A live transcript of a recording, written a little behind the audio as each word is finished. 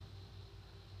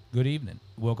Good evening.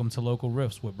 Welcome to Local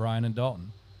Riffs with Brian and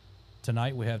Dalton.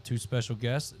 Tonight we have two special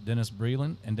guests, Denis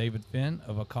Breland and David Finn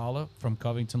of ACALA from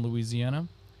Covington, Louisiana.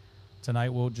 Tonight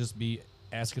we'll just be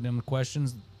asking them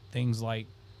questions, things like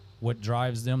what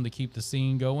drives them to keep the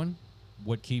scene going,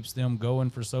 what keeps them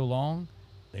going for so long.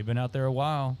 They've been out there a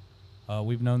while.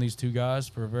 We've known these two guys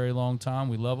for a very long time.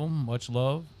 We love them, much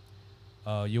love.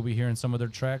 You'll be hearing some of their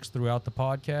tracks throughout the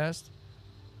podcast.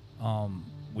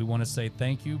 We want to say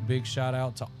thank you. Big shout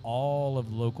out to all of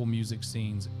the local music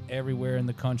scenes everywhere in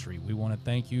the country. We want to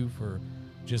thank you for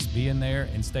just being there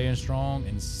and staying strong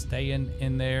and staying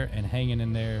in there and hanging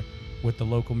in there with the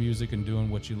local music and doing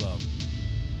what you love.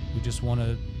 We just want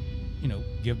to,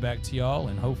 give back to y'all,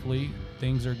 and hopefully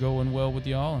things are going well with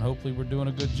y'all, and hopefully we're doing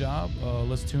a good job.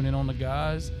 Let's tune in on the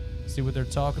guys, see what they're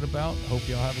talking about. Hope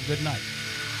y'all have a good night.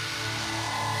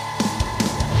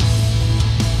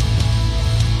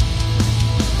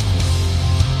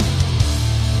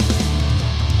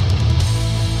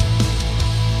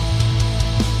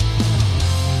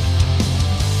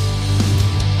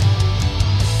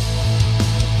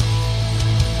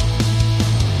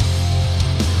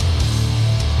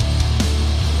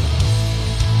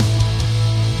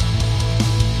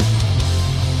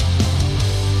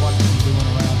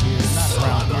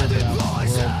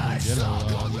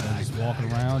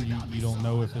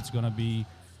 It's going to be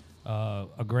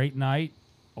a great night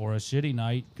or a shitty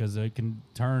night because it can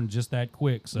turn just that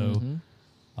quick. So,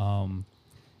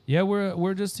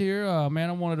 we're just here, man.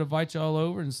 I wanted to invite y'all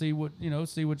over and see what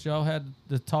y'all had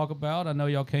to talk about. I know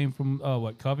y'all came from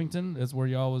Covington. That's where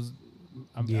y'all was.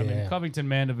 I mean, Covington,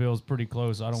 Mandeville is pretty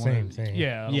close. I don't want to.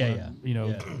 Yeah,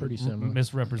 pretty similar.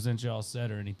 Misrepresent y'all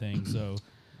set or anything. So,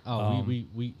 we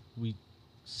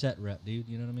set rep, dude.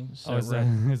 You know what I mean?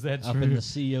 Is that up true? in the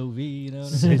COV, you know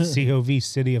what I mean? COV,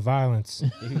 City of Violence.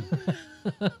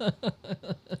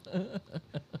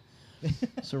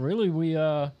 So really, we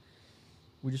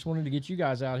just wanted to get you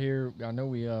guys out here. I know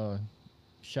we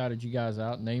shouted you guys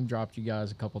out, name dropped you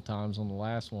guys a couple times on the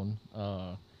last one.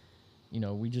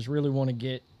 We just really want to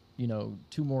get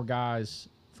two more guys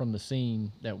from the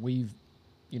scene that we've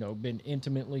been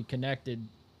intimately connected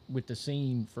with the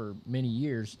scene for many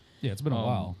years. Yeah, it's been a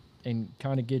while. And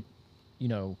kind of get,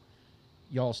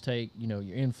 y'all's take,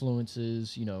 your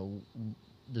influences,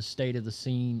 the state of the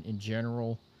scene in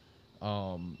general.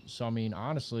 So, I mean,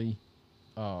 honestly,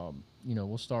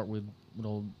 we'll start with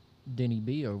old Denny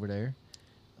B over there.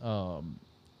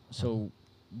 So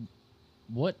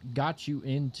what got you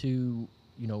into,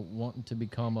 wanting to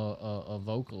become a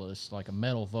vocalist, like a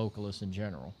metal vocalist in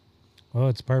general? Well,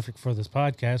 it's perfect for this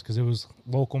podcast because it was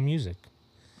local music.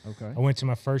 Okay. I went to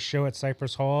my first show at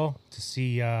Cypress Hall to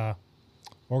see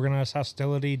Organized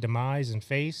Hostility, Demise, and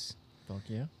Face. Fuck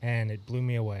yeah. And it blew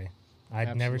me away.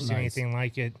 I'd never seen anything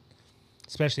like it,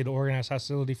 especially the Organized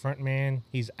Hostility frontman.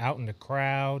 He's out in the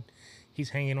crowd.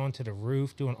 He's hanging onto the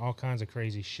roof doing all kinds of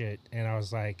crazy shit. And I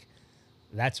was like,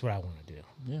 that's what I want to do.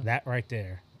 Yeah. That right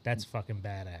there. That's fucking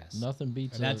badass. Nothing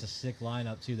beats it. That's a sick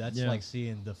lineup, too. That's like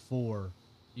seeing the four...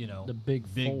 the big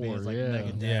four, bands like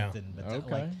Megadeth and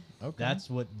Metallica. Okay. That's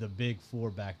what the big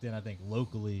four back then, I think,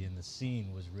 locally in the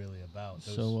scene was really about.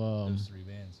 Those three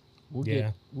bands.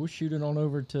 We'll shoot it on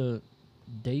over to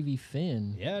Davey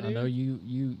Finn. Yeah, dude. I know you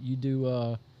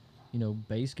do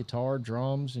bass guitar,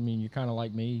 drums. I mean, you're kind of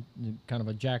like me, kind of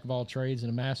a jack of all trades and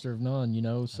a master of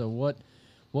none. So what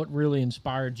really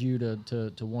inspired you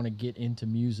to want to get into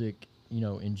music,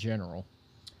 in general?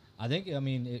 I think,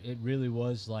 it really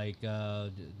was like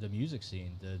the music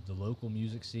scene, the local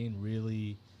music scene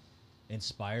really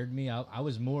inspired me. I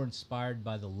was more inspired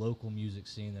by the local music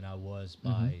scene than I was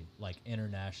by like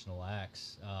international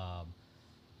acts. I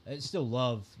still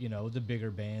love, the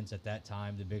bigger bands at that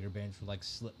time. The bigger bands were like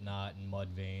Slipknot and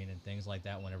Mudvayne and things like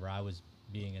that whenever I was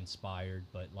being inspired.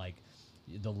 But like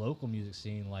the local music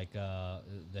scene, like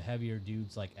the heavier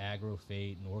dudes like Aggro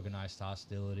Fate and Organized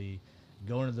Hostility,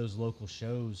 going to those local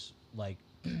shows like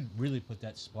really put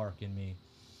that spark in me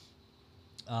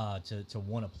to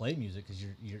want to play music, because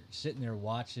you're sitting there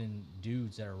watching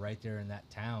dudes that are right there in that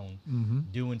town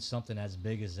doing something as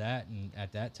big as that. And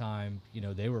at that time,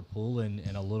 they were pulling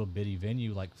in a little bitty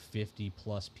venue like 50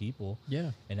 plus people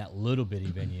in that little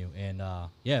bitty venue. And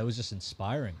it was just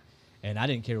inspiring. And I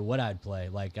didn't care what I'd play.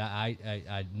 Like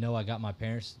I know I got my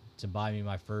parents to buy me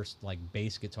my first like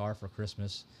bass guitar for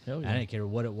Christmas. Hell yeah. I didn't care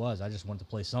what it was. I just wanted to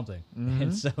play something.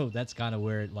 And so that's kind of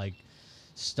where it like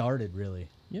started, really.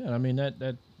 Yeah, I mean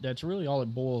that's really all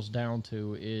it boils down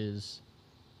to is,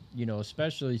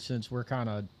 especially since we're kind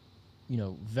of,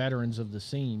 veterans of the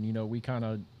scene. We kind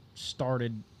of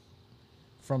started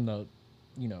from the,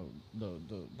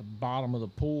 the bottom of the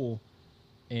pool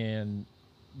and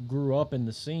grew up in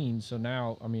the scene. So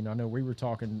now, I mean, I know we were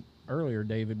talking earlier,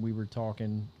 David, we were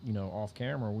talking, off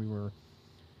camera, we were,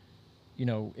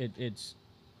 it's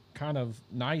kind of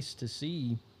nice to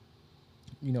see,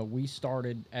 we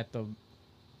started at the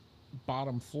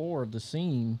bottom floor of the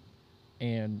scene,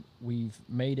 and we've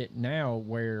made it now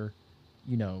where,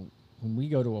 when we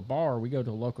go to a bar, we go to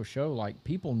a local show, like,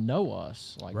 people know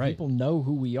us. Like, people know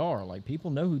who we are. Like, people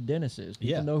know who Dennis is.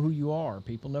 People know who you are.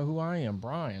 People know who I am,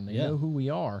 Brian. They know who we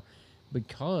are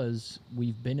because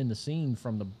we've been in the scene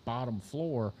from the bottom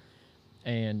floor.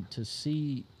 And to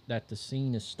see that the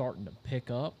scene is starting to pick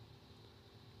up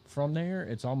from there,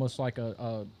 it's almost like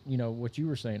a what you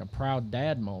were saying, a proud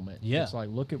dad moment. Yeah. It's like,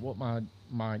 look at what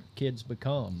my kids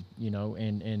become,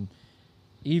 and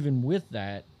even with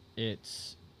that,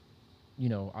 it's,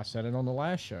 I said it on the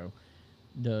last show,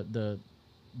 the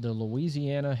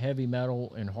Louisiana heavy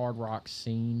metal and hard rock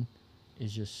scene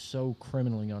is just so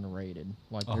criminally underrated.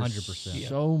 Like, there's 100%.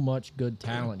 so much good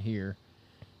talent here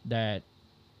that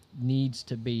needs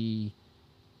to be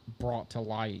brought to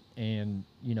light. And,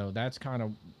 that's kind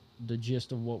of the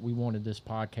gist of what we wanted this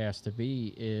podcast to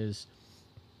be, is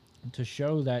to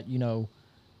show that,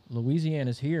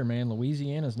 Louisiana's here, man.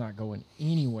 Louisiana's not going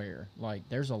anywhere. Like,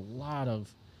 there's a lot of,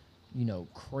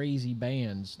 crazy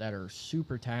bands that are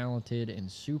super talented and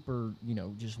super,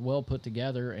 just well put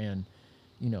together, and,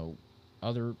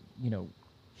 other,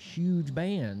 huge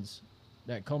bands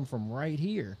that come from right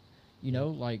here.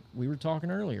 Like we were talking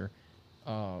earlier,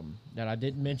 that I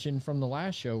didn't mention from the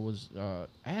last show was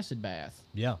Acid Bath.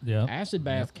 Yeah. Acid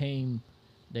Bath came,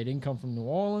 they didn't come from New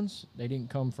Orleans. They didn't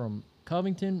come from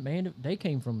Covington, man. They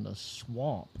came from the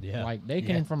swamp. Yeah. Like, they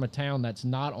came from a town that's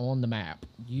not on the map.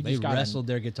 They wrestled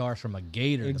their guitars from a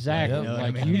gator. Exactly. To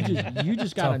play, Like, you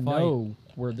just got to know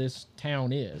where this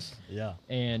town is. Yeah.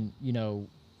 And,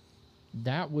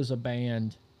 that was a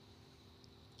band,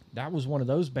 that was one of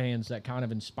those bands that kind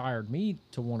of inspired me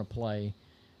to want to play,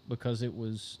 because it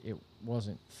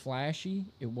wasn't flashy,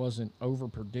 it wasn't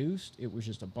overproduced, it was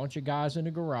just a bunch of guys in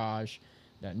a garage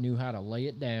that knew how to lay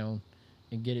it down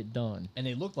and get it done. And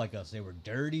they looked like us. They were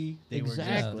dirty. They were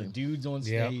Exactly. just the dudes on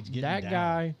stage getting That down.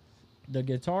 guy, the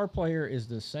guitar player, is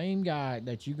the same guy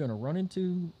that you're going to run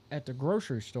into at the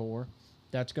grocery store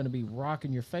that's going to be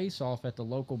rocking your face off at the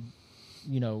local,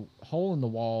 hole in the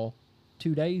wall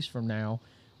 2 days from now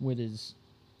with his,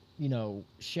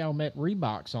 Chalmette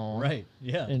Reeboks on. Right,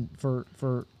 yeah. And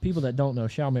for people that don't know,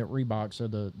 Chalmette Reeboks are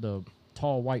the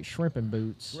tall white shrimping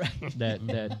boots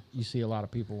that you see a lot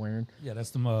of people wearing. Yeah,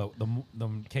 that's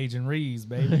them Cajun Rees,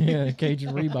 baby. Yeah,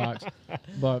 Cajun Reeboks.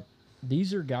 But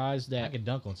these are guys I that could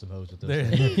dunk on some hoes with those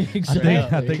things. exactly.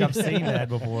 I think I've seen that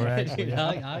before, actually.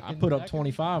 I put up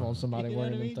 25 on somebody you know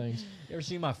wearing what I them mean? things. You ever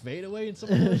seen my fadeaway in some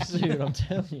of those? Dude, I'm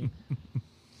telling you.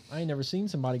 I ain't never seen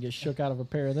somebody get shook out of a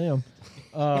pair of them.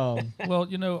 Well,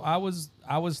 I was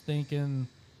thinking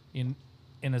in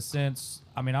a sense,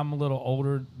 I mean, I'm a little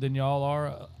older than y'all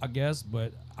are, I guess,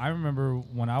 but I remember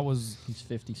when I was He's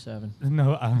 57.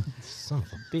 Son of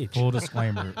a bitch. full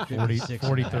disclaimer,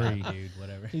 43. Dude,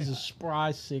 whatever. He's a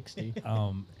spry 60.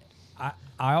 I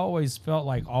always felt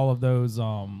like all of those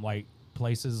like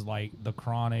places like the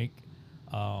Chronic,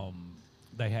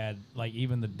 they had like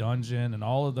even the Dungeon and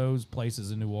all of those places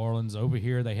in New Orleans. Over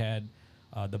here they had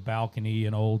the Balcony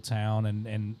in Old Town,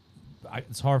 and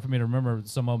it's hard for me to remember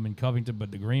some of them in Covington,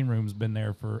 but the Green Room's been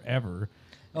there forever.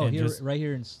 Oh, And here, just- right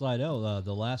here in Slidell,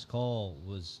 the Last Call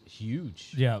was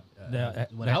huge. Yeah,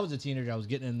 When I was a teenager, I was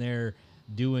getting in there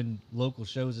doing local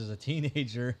shows as a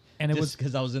teenager, And it was-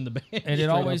 because I was in the band. and it Straight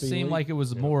always up seemed elite. like it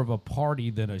was more of a party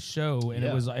than a show, and it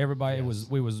Yeah. was everybody. It was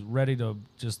Yes. we was ready to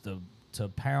just to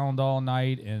pound all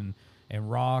night and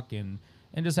rock and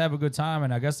just have a good time.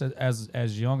 And I guess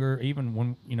as younger, even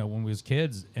when when we was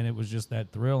kids, and it was just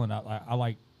that thrill. And I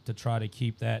like to try to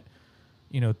keep that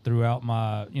throughout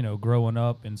my growing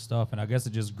up and stuff. And I guess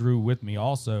it just grew with me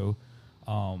also.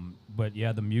 But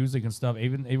yeah, the music and stuff.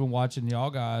 Even watching y'all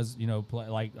guys play.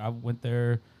 Like I went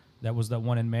there. That was that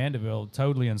one in Mandeville.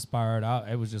 Totally inspired.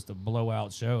 It was just a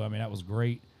blowout show. I mean, that was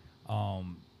great.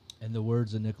 In the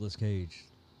words of Nicolas Cage,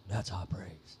 that's high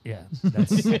praise. Yeah, that's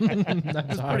That's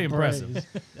pretty high impressive.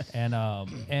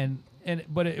 praise.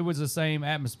 But it was the same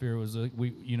atmosphere. It was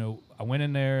I went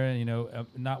in there and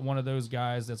not one of those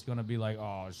guys that's going to be like,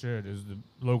 oh shit, is the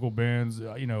local bands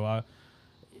how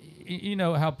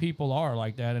people are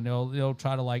like that, and they'll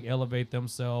try to like elevate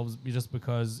themselves just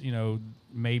because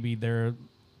maybe they're,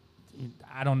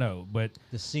 I don't know, but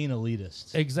The scene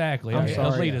elitists. exactly. I'm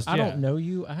sorry. Elitist, I yeah. don't know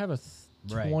you. I have a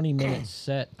Right. 20-minute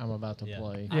set I'm about to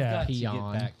play. I've Yeah. got to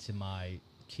Peon. get back to my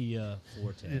Kia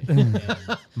Forte. And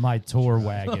My tour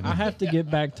wagon. I have to get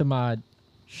back to my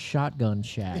shotgun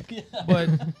shack. But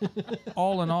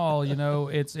all in all, you know,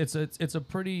 it's a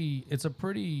pretty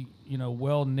you know,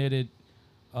 well knitted,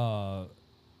 I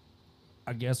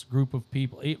guess, group of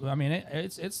people. I mean,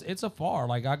 it's afar.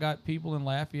 Like, I got people in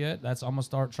Lafayette. I'm gonna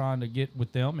start trying to get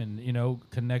with them and, you know,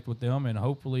 connect with them, and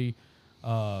hopefully,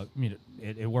 you know,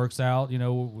 it works out. You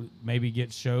know, maybe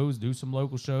get shows, do some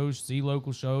local shows, see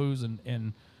local shows,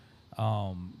 and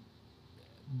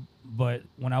but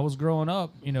when I was growing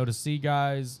up, you know, to see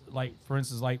guys like, for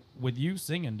instance, like with you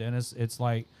singing, Dennis, it's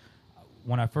like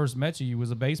when I first met you, you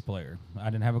was a bass player. I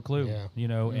didn't have a clue, you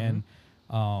know, and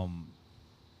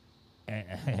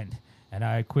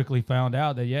I quickly found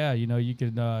out that, yeah, you know, you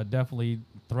could definitely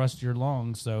thrust your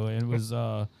lungs. So it was,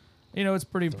 you know, it's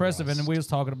pretty impressive. And we was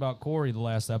talking about Corey the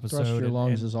last episode. Thrust your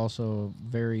lungs is also a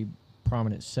very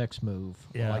prominent sex move.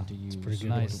 I like to use pretty good.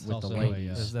 Nice. with the Also,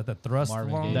 ladies. Is that the thrust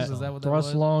Marvin lungs? Gaye Is that what Thrust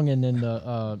that was? lung and then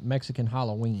the Mexican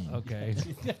Halloween. Okay.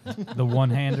 The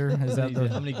one-hander? Is that I'm the...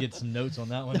 gonna get some notes on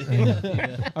that one.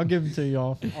 Yeah. I'll give them to you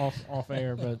off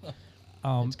air, but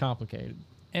it's complicated.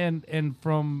 And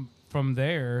from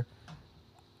there,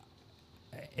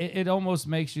 it almost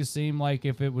makes you seem like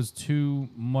if it was too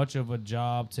much of a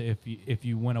job to if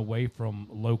you went away from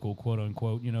local, quote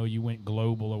unquote, you know, you went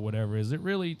global or whatever. Is it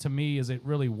really, to me, is it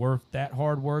really worth that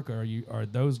hard work? Or are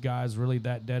those guys really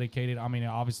that dedicated? I mean,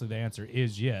 obviously the answer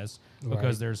is yes,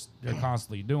 because they're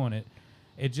constantly doing it.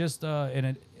 It just and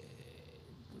it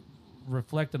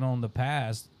reflected on the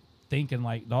past, thinking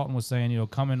like Dalton was saying, you know,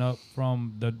 coming up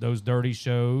from those dirty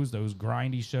shows, those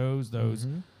grindy shows, those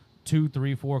 2,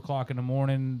 3, 4 o'clock in the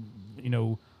morning, you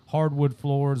know, hardwood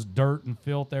floors, dirt and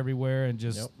filth everywhere, and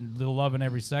just loving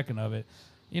every second of it,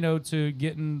 you know, to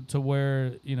getting to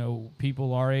where, you know,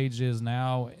 people our age is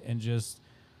now, and just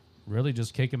really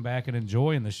just kicking back and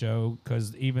enjoying the show,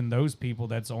 because even those people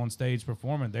that's on stage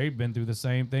performing, they've been through the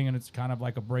same thing, and it's kind of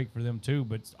like a break for them too,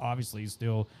 but obviously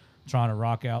still trying to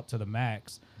rock out to the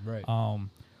max. Right.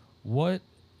 What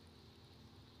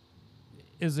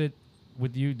is it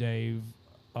with you, Dave?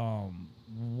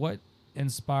 What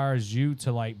inspires you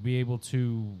to like be able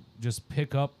to just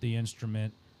pick up the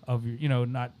instrument of your, you know,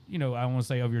 not, you know, I want to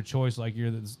say of your choice, like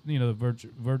you're the, you know, the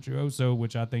virtuoso,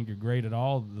 which I think you're great at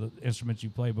all the instruments you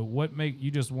play, but what make you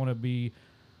just want to be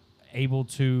able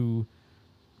to,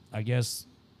 I guess,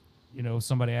 you know,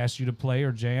 somebody asks you to play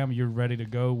or jam, you're ready to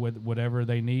go with whatever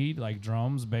they need, like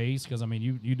drums, bass, because I mean,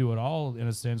 you do it all in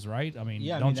a sense, right? I mean,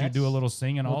 don't you do a little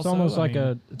singing also?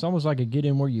 It's almost like a get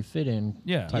in where you fit in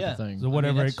type of thing. So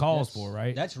whatever it calls for,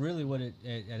 right? That's really what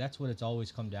that's what it's always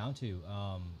come down to.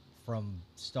 From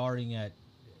starting at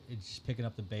just picking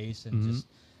up the bass and just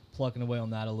plucking away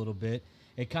on that a little bit,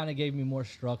 it kind of gave me more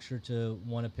structure to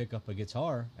want to pick up a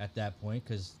guitar at that point,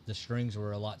 because the strings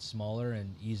were a lot smaller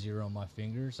and easier on my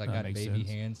fingers. I got baby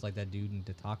hands like that dude in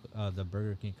the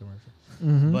Burger King commercial.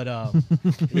 But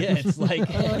yeah, it's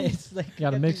like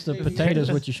Got to mix the potatoes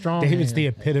with your strong David's hand. the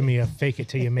epitome of fake it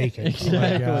till you make it.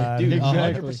 Exactly. Dude,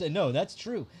 Exactly. 100%. No, that's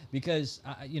true, because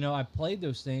I played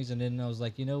those things, and then I was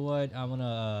like, you know what, I'm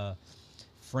gonna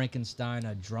Frankenstein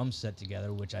a drum set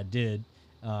together, which I did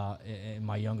in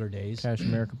my younger days. Cash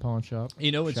America Pawn Shop.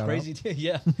 You know what's Shout crazy out. too?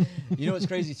 Yeah. You know what's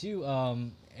crazy too?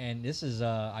 And this is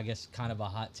I guess kind of a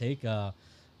hot take.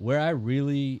 Where I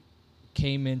really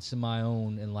came into my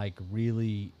own and like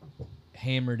really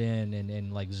hammered in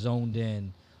and like zoned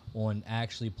in on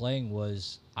actually playing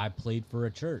was I played for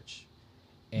a church.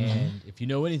 And if you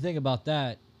know anything about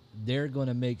that, they're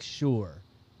gonna make sure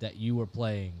that you are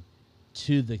playing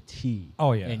to the T.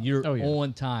 Oh, yeah. And you're Oh, yeah.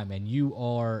 on time and you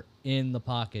are in the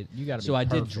pocket. You gotta be So I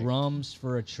did perfect. drums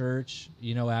for a church,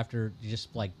 you know, after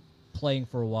just like playing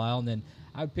for a while, and then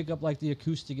I would pick up like the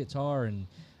acoustic guitar and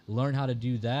learn how to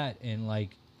do that. And like,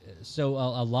 so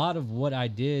a lot of what I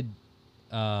did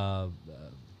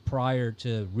prior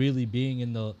to really being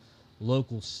in the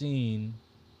local scene,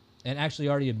 and actually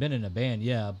already had been in a band,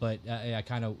 but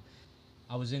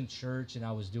I was in church and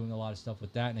I was doing a lot of stuff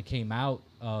with that, and it came out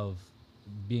of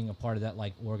being a part of that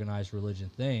like organized religion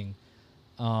thing,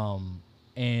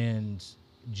 and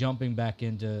jumping back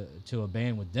into a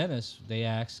band with Denis. They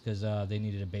asked because they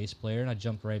needed a bass player, and I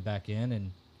jumped right back in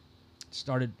and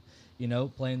started, you know,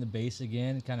 playing the bass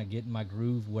again, kind of getting my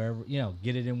groove wherever, you know,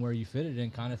 get it in where you fit it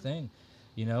in kind of thing,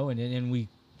 you know. And then we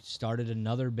started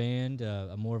another band,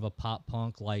 a more of a pop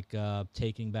punk like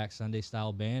Taking Back Sunday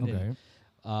style band. Okay.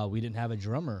 And we didn't have a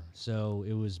drummer, so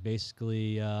it was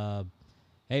basically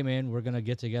hey man, we're gonna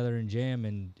get together and jam.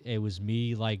 And it was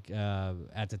me, like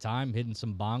at the time, hitting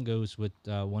some bongos with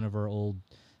one of our old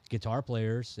guitar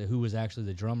players. Who was actually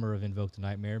the drummer of Invoke the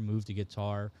Nightmare, moved to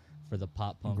guitar for the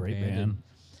pop punk Great band. band. And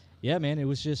yeah, man, it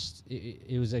was just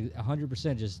it was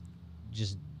 100%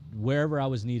 just wherever I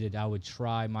was needed, I would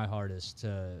try my hardest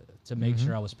to make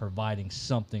sure I was providing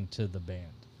something to the band.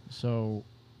 So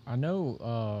I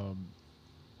know,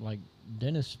 like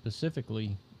Dennis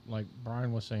specifically, like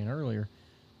Brian was saying earlier,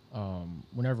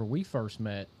 whenever we first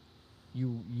met,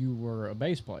 you were a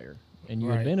bass player, and you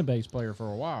had Right. been a bass player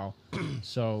for a while.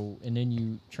 So, and then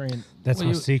you That's Well,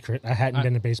 my you- secret. I hadn't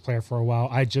been a bass player for a while.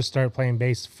 I just started playing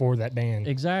bass for that band.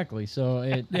 exactly. So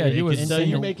it Yeah, you was and so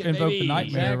singing you make it, Invoke the baby.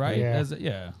 Nightmare, right? Exactly.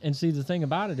 Yeah. And see, the thing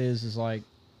about it is like,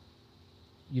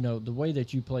 you know, the way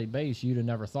that you play bass, you'd have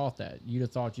never thought that. You'd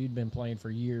have thought you'd been playing for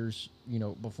years, you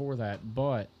know, before that.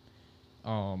 But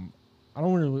I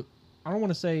don't want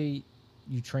to say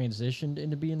you transitioned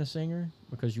into being a singer,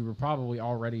 because you were probably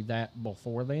already that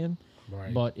before then.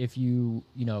 Right. But if you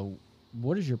know,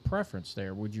 what is your preference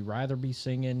there? Would you rather be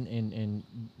singing and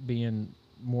being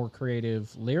more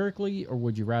creative lyrically, or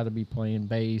would you rather be playing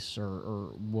bass or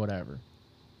whatever?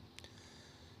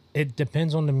 It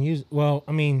depends on the music. Well,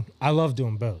 I mean, I love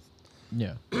doing both.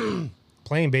 Yeah.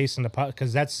 Playing bass in the pot,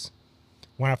 because that's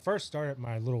when I first started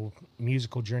my little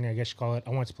musical journey, I guess you call it.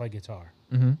 I wanted to play guitar,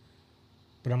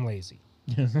 but I'm lazy.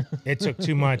 It took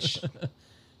too much.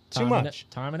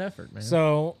 Time and effort, man.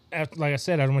 So, like I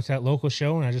said, I went to that local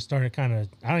show and I just started kind of.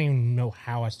 I don't even know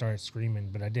how I started screaming,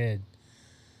 but I did.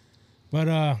 But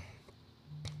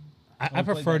I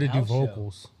prefer to that do house show.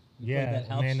 vocals. played Yeah, that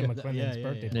house Amanda show. McClendon's Yeah,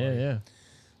 birthday yeah. party. yeah.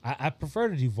 I prefer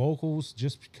to do vocals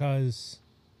just because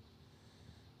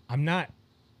I'm not.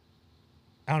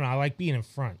 I don't know. I like being in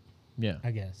front, Yeah.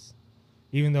 I guess.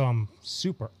 Even though I'm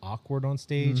super awkward on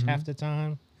stage half the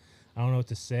time. I don't know what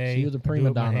to say. So you're the I do prima it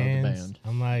with my donna of the hands. band.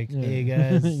 I'm like, Yeah. hey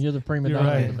guys, You're the prima you're donna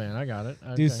right. of the band. I got it.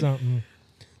 do Okay. something.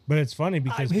 But it's funny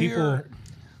because I'm people, here.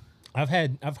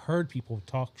 I've heard people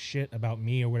talk shit about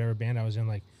me or whatever band I was in.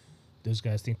 Like, those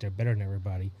guys think they're better than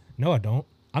everybody. No, I don't.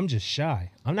 I'm just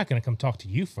shy. I'm not gonna come talk to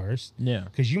you first. Yeah.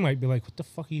 Because you might be like, what the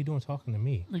fuck are you doing talking to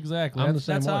me? Exactly. I'm the That's,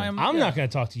 same that's how way. I'm I'm not going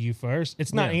to talk to you first.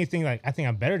 It's not Yeah. anything like I think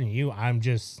I'm better than you. I'm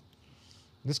just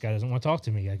this guy doesn't want to talk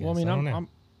to me. I guess. Well, I mean, don't know.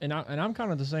 I'm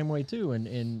kind of the same way too,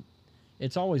 and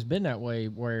it's always been that way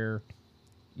where,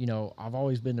 you know, I've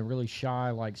always been the really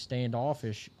shy, like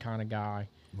standoffish kind of guy.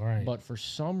 Right. But for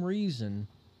some reason,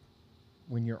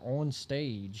 when you're on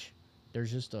stage,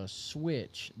 there's just a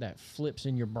switch that flips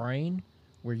in your brain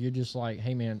where you're just like,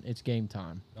 "Hey, man, it's game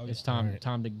time. Oh, It's yeah. time Right.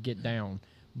 time to get down."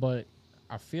 But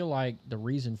I feel like the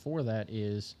reason for that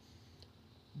is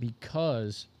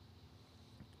because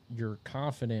you're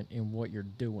confident in what you're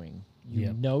doing. You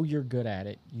Yep. know you're good at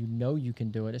it. You know you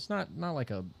can do it. It's not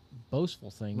like a boastful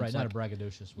thing. Right, It's not like, a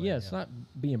braggadocious way. yeah, it's not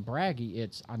being braggy.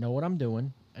 It's I know what I'm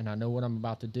doing and I know what I'm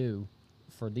about to do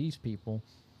for these people,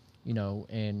 you know,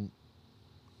 and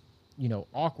you know,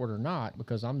 awkward or not,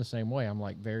 because I'm the same way. I'm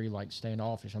like very like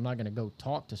standoffish. I'm not going to go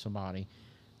talk to somebody.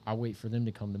 I wait for them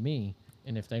to come to me,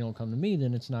 and if they don't come to me,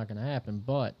 then it's not going to happen.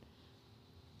 But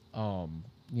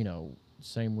you know,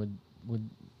 same with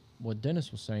what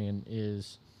Dennis was saying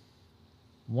is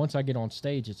once I get on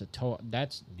stage, it's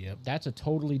Yep. that's a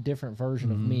totally different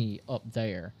version of me up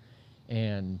there.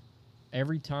 And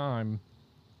every time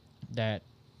that,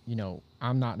 you know,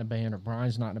 I'm not in a band or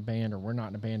Brian's not in a band or we're not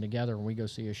in a band together and we go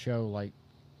see a show like,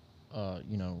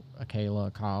 you know,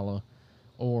 ACALA,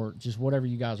 or just whatever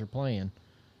you guys are playing,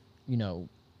 you know,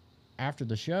 after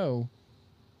the show,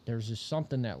 there's just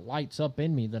something that lights up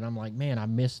in me that I'm like, man, I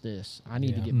missed this. I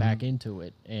need to Yeah. get back into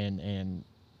it. And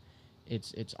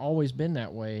it's always been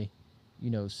that way, you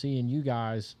know, seeing you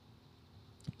guys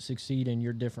succeed in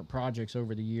your different projects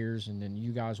over the years, and then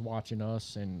you guys watching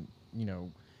us, and you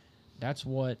know, that's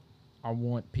what I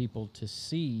want people to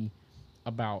see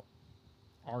about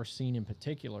our scene in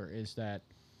particular, is that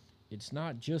it's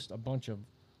not just a bunch of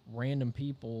random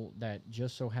people that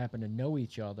just so happen to know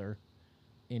each other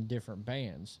in different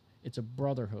bands. It's a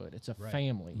brotherhood. It's a Right.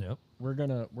 family. Yep. We're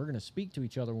gonna speak to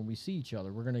each other when we see each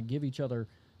other. We're gonna give each other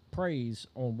praise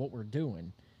on what we're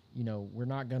doing. You know, we're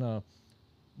not gonna,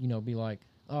 you know, be like,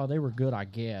 oh, they were good, I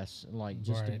guess, like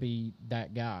just to Right. be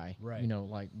that guy. Right. You know,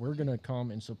 like we're gonna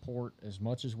come and support as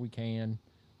much as we can,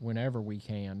 whenever we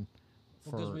can.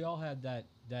 Because we all had that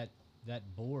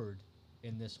board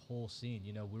in this whole scene.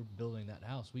 You know, we're building that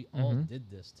house. We all did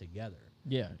this together.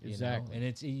 yeah, you exactly. know? And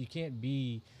it's you can't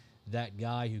be that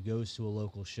guy who goes to a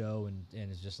local show and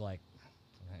is just like,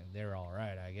 they're all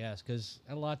right, I guess. Because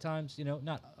a lot of times, you know,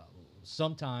 not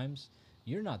sometimes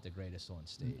you're not the greatest on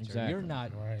stage. Or Exactly. you're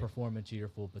not Right. performing to your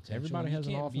full potential. Everybody and you has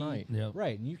an can't off be- night. Yep.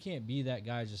 Right. And you can't be that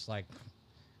guy just like,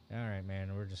 all right,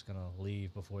 man, we're just gonna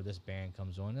leave before this band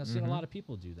comes on. I've seen a lot of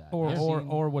people do that.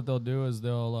 Or what they'll do is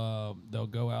they'll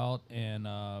go out and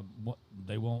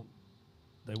they won't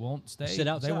stay. Sit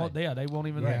outside. They won't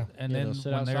even. Yeah. And they'll then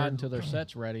sit when outside until their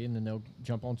set's ready, and then they'll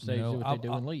jump on stage, do what they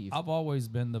do, and leave. I've always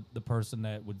been the person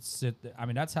that would sit. I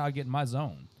mean, that's how I get in my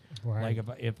zone. Right.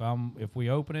 Like if we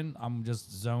opening, I'm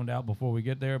just zoned out before we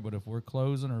get there. But if we're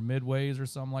closing or midways or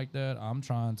something like that, I'm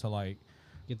trying to like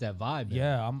get that vibe.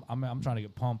 Yeah, I'm trying to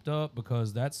get pumped up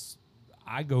because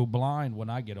I go blind when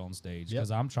I get on stage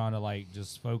because I'm trying to like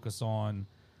just focus on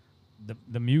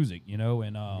the music, you know,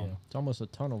 and it's almost a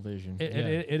tunnel vision.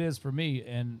 It is for me,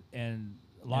 and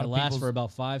a lot it of lasts for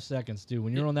about 5 seconds, too.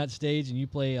 When you're on that stage and you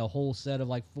play a whole set of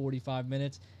like 45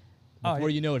 minutes,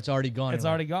 before you know it's already gone. It's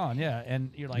already gone, yeah.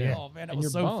 And you're like, oh man, that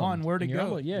was so fun. Where'd it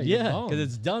go? Yeah, because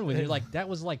it's done with. You're like, that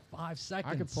was like 5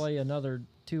 seconds. I could play another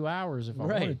 2 hours if I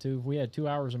wanted to. If we had 2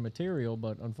 hours of material,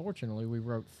 but unfortunately, we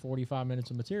wrote 45 minutes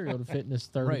of material to fit in this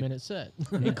 30-minute set,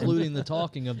 including the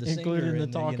talking of the singer, including the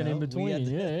talking in between.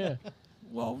 Yeah.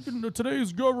 Well,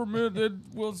 today's government,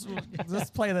 let's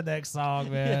play the next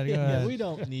song, man. Yeah, we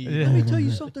don't need. Let me tell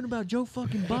you something about Joe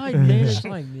fucking Biden, man. It's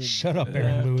like, shut up,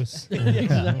 Aaron Lewis.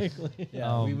 Exactly.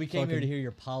 Yeah, we came here to hear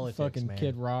your politics, fucking man.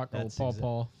 Kid Rock, old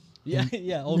Paw.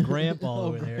 Yeah, old Grandpa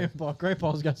over there.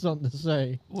 Grandpa's got something to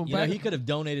say. Well, he could have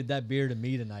donated that beer to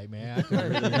me tonight, man. I could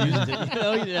have really used it. You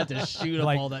know, you didn't have to shoot up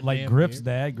all that. Like damn Griff's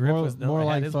beer. dad. Griff was more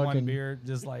like his fucking one beer,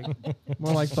 just like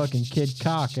more like fucking Kid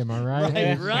Cock. Am I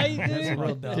right? Right, dude. That's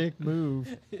real dumb. Dick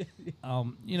move.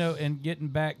 You know, and getting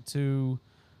back to,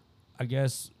 I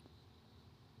guess,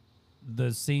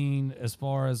 the scene as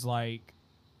far as like,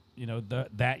 you know,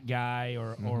 that guy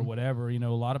or whatever, you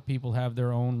know, a lot of people have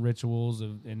their own rituals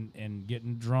of and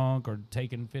getting drunk or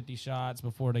taking 50 shots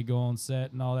before they go on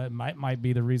set and all that. Might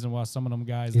be the reason why some of them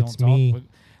guys It's don't me. talk.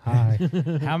 Hi.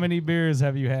 How many beers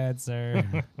have you had,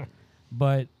 sir?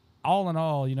 But all in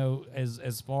all, you know,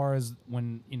 as far as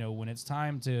when it's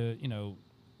time to, you know,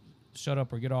 shut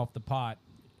up or get off the pot,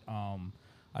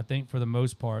 I think for the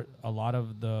most part, a lot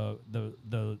of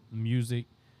the music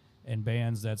and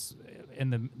bands that's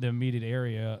in the immediate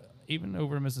area, even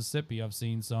over in Mississippi, I've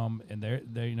seen some, and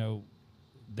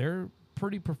they're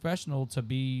pretty professional to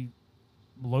be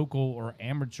local or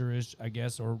amateurish, I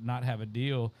guess, or not have a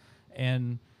deal.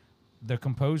 And the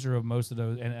composer of most of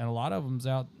those, and a lot of them's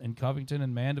out in Covington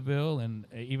and Mandeville, and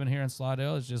even here in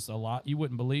Slidell, it's just a lot. You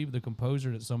wouldn't believe the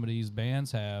composer that some of these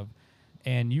bands have.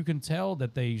 And you can tell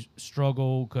that they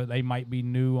struggle because they might be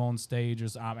new on stage.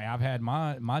 I mean, I've had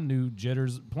my new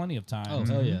jitters plenty of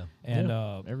times. Oh hell yeah! And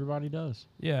everybody does.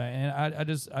 Yeah, and I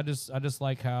just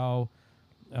like how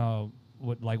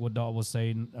what Dahl was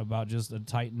saying about just a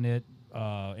tight knit.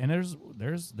 And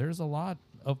there's a lot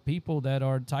of people that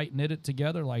are tight knitted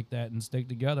together like that and stick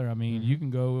together. I mean, you can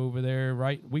go over there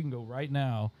we can go right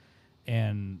now,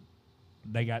 and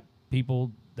they got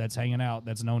people that's hanging out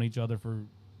that's known each other for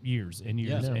years and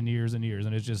years and years and years,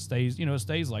 and it just stays, you know, it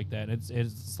stays like that.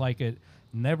 It's like it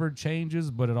never changes,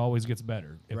 but it always gets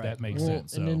better, if that makes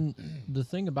sense. And then the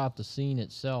thing about the scene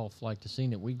itself, like the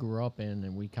scene that we grew up in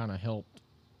and we kind of helped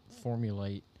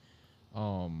formulate,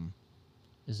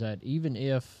 is that even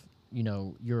if, you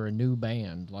know, you're a new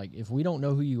band, like if we don't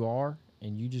know who you are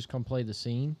and you just come play the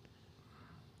scene,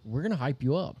 we're gonna hype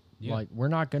you up. Like we're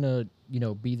not gonna, you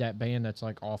know, be that band that's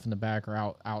like off in the back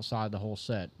or outside the whole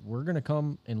set. We're gonna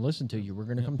come and listen to you. We're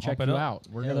gonna come check you out.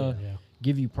 We're gonna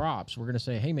give you props. We're gonna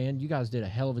say, hey man, you guys did a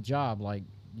hell of a job. Like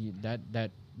that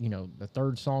you know, the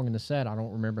third song in the set, I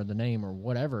don't remember the name or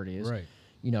whatever it is. Right.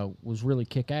 You know, was really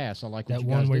kick ass. I like that what you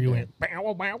one guys where did you there.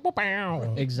 went bow bow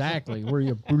bow. Exactly. Where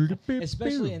you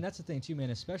especially, and that's the thing too,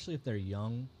 man. Especially if they're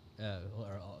young.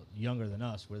 Or younger than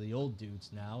us, we're the old dudes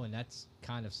now, and that's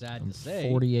kind of sad to say.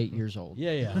 48 years old.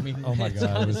 Yeah. I mean, oh my it's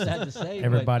God, kind of sad to say.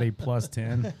 everybody plus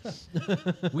 10.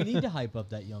 We need to hype up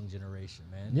that young generation,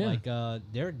 man. Yeah. Like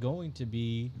they're going to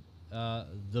be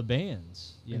the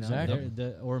bands, you Exactly.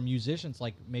 know, or musicians.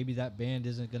 Like maybe that band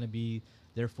isn't going to be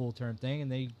their full-term thing,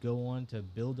 and they go on to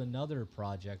build another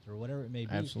project or whatever it may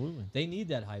be. Absolutely. They need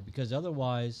that hype because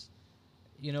otherwise,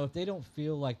 you know, if they don't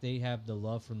feel like they have the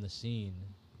love from the scene,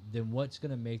 then what's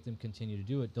going to make them continue to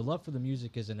do it? The love for the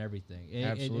music isn't everything.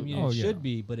 Absolutely. I mean, it should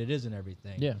be, but it isn't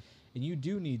everything. Yeah. and you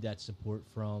do need that support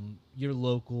from your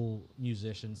local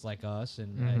musicians like us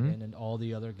and and all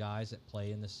the other guys that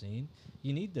play in the scene.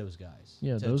 You need those guys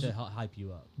to help hype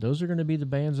you up. Those are going to be the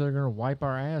bands that are going to wipe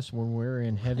our ass when we're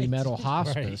in heavy metal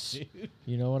hospice. Right,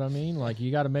 you know what I mean? Like,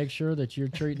 you got to make sure that you're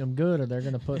treating them good, or they're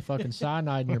going to put fucking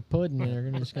cyanide in your pudding, and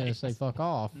they're just going to say fuck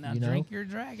off. Now you know? drink your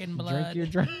dragon blood. Drink your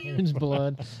dragon's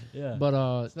blood. Yeah.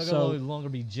 But it's not going to no longer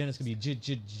be gin. It's going to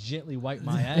be gently wipe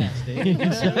my ass, dude.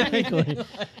 Exactly.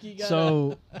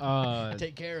 So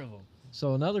take care of them.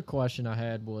 So another question I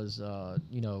had was,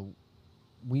 you know,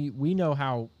 we know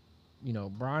how, you know,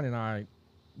 Brian and I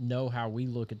know how we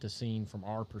look at the scene from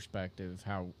our perspective,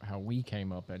 how we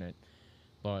came up in it.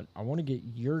 But I want to get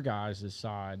your guys'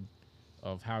 side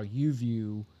of how you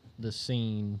view the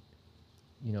scene,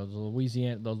 you know,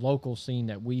 the local scene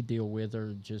that we deal with,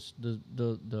 or just the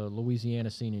Louisiana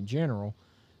scene in general.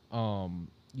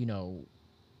 You know,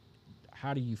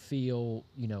 how do you feel,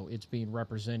 you know, it's being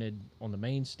represented on the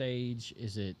main stage?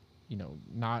 Is it, you know,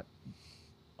 not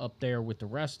up there with the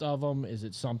rest of them? Is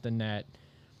it something that,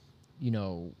 you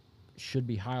know, should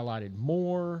be highlighted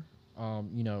more?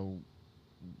 You know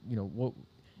what?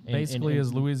 Basically,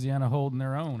 is Louisiana holding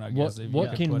their own? I guess.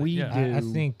 What can we do? I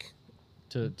think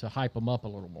to hype them up a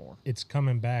little more. It's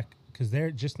coming back because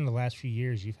they're just in the last few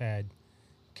years. You've had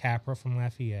Capra from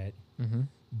Lafayette,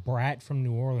 Brat from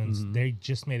New Orleans. They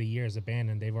just made a year as a band,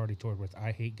 and they've already toured with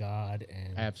I Hate God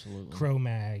and absolutely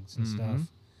Cro-Mags and stuff.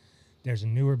 There's a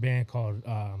newer band called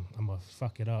I'm gonna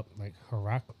fuck it up, like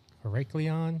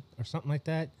Heracleon or something like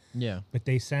that. Yeah, but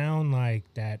they sound like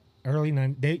that early.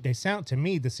 They sound, to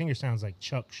me, the singer sounds like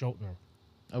Chuck Schuldiner.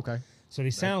 Okay, so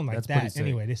they sound like that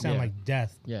anyway. They sound like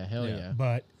Death. Yeah, hell yeah.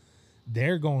 But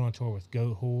they're going on tour with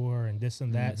Goat Whore and this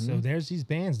and that. So there's these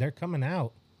bands. They're coming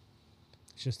out.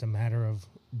 It's just a matter of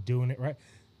doing it right.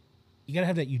 You gotta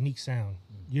have that unique sound.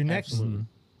 Your next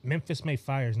Memphis May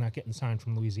Fire is not getting signed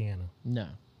from Louisiana. No,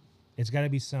 it's got to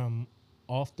be some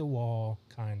off the wall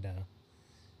kind of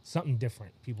something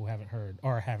different people haven't heard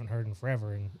in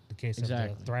forever. In the case of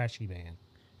the thrashy band,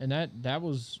 and that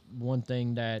was one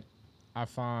thing that I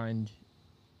find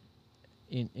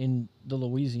in the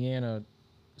Louisiana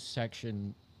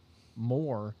section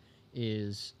more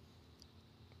is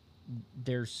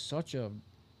there's such a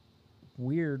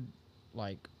weird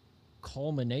like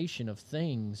culmination of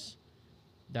things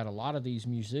that a lot of these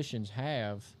musicians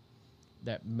have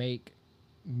that make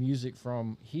music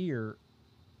from here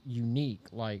unique.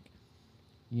 Like,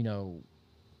 you know,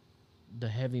 the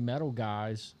heavy metal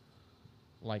guys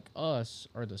like us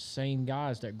are the same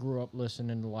guys that grew up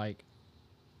listening to like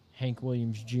Hank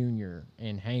Williams Jr.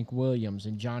 and Hank Williams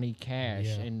and Johnny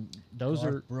Cash and those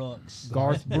Garth are Brooks.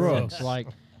 Garth Brooks. Like,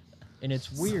 and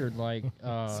it's weird, like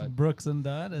Brooks and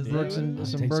Dunn. Is Brooks and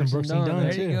some Brooks and and Dunn.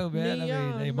 There you go, man. I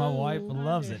mean, hey, my wife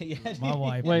loves it. My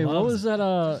wife. Wait, what was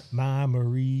that? My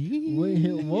Marie.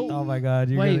 Wait, what? Oh my God!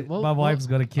 My wife's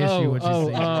gonna kiss you when she sees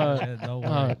it. Don't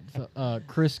worry.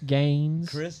 Chris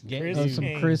Gaines. Chris Gaines.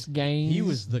 Chris Gaines. He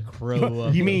was the crow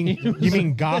of you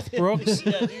mean Goth Brooks?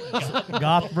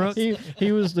 Goth Brooks.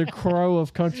 He was the crow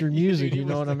of country music. You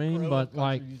know what I mean? But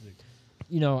like,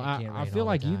 you know, I feel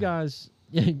like you guys.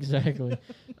 Yeah, exactly.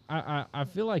 I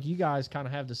feel like you guys kind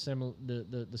of have the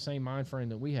same mind frame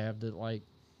that we have, that like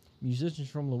musicians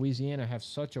from Louisiana have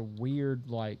such a weird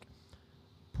like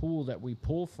pool that we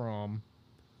pull from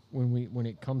when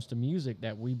it comes to music,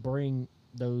 that we bring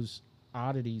those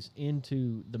oddities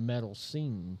into the metal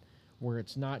scene, where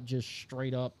it's not just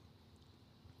straight up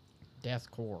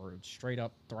deathcore, or it's straight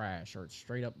up thrash, or it's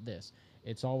straight up this.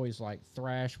 It's always like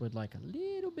thrash with like a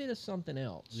little bit of something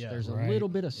else. Yeah, there's a little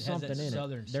bit of something in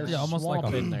it. There's almost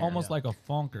like a a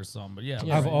funk or something. But yeah,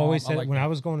 I've always said when I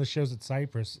was going to shows at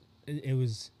Cypress, it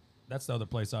was that's the other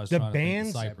place I was. The trying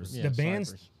bands, to think, Cypress. Yeah, the bands,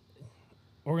 Cypress.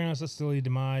 Organized Hostility,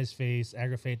 Demise, Face,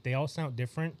 Aggravate. They all sound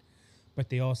different, but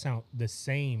they all sound the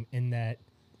same in that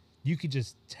you could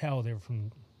just tell they're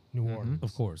from New Orleans,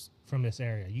 of course, from this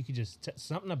area. You could just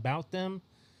something about them.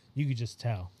 You could just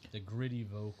tell. The gritty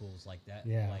vocals like that.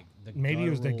 Yeah. Like the maybe it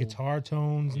was the guttural, guitar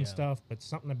tones and stuff, but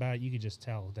something about it, you could just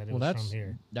tell that it was from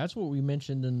here. That's what we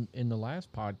mentioned in the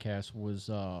last podcast was,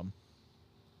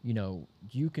 you know,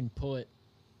 you can put,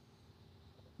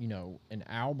 you know, an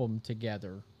album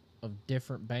together of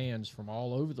different bands from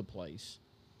all over the place,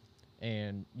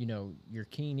 and, you know, your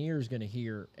keen ear is going to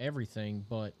hear everything,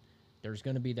 but there's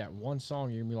going to be that one song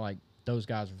you're going to be like, those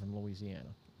guys are from Louisiana.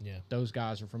 Yeah, those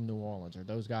guys are from New Orleans, or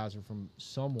those guys are from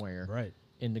somewhere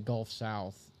in the Gulf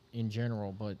South in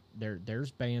general. But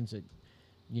there's bands that,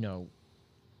 you know,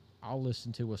 I'll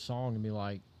listen to a song and be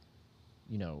like,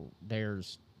 you know,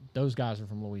 there's those guys are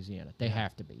from Louisiana. They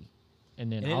have to be.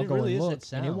 and then And I'll it go really and is look,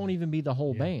 that and it sound. won't even be the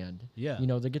whole Yeah. band. Yeah. You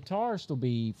know, the guitarist will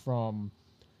be from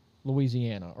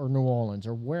Louisiana or New Orleans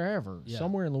or wherever, Yeah.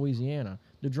 somewhere in Louisiana.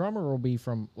 The drummer will be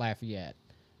from Lafayette.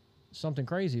 Something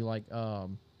crazy like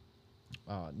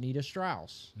Nita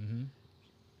Strauss, Mm-hmm.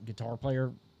 guitar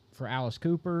player for Alice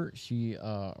Cooper. She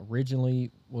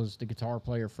originally was the guitar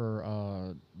player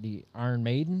for the Iron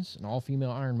Maidens, an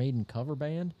all-female Iron Maiden cover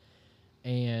band.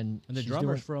 And And the she's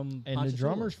drummer's doing- from and the Ponchatoula.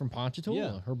 drummer's from Ponchatoula.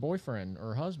 Yeah. Her boyfriend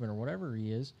or husband or whatever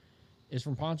he is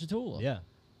from Ponchatoula. Yeah.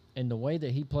 And the way that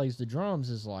he plays the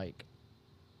drums is like,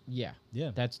 yeah,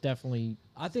 Yeah. that's definitely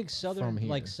I think from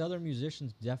here. southern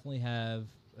musicians definitely have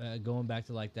going back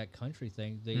to like that country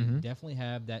thing. They Mhm. definitely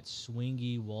have that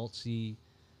swingy, waltzy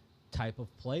type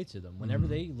of play to them. Whenever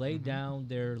they lay down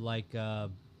their like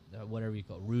whatever you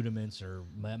call it, rudiments or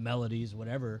melodies,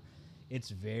 whatever, it's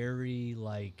very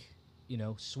like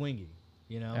swingy.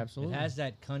 Absolutely. It has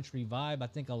that country vibe. I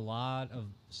think a lot of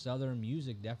southern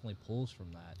music definitely pulls from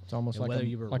that. it's almost And like whether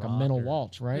you were a rock mental or-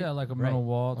 waltz, right? Yeah, like a Right. mental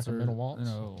waltz. Like a or, mental waltz. You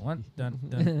know, one, dun,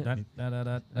 dun, dun, da, da,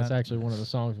 da, That's da. actually one of the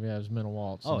songs we have is mental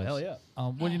waltz. Oh and hell it's-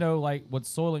 yeah! Well, you know, like with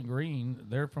Soylent Green,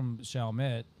 they're from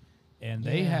Chalmette, and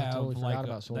they Yeah, I have totally forgot like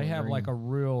about they Soylent have like a Green.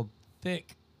 real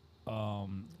thick,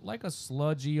 like a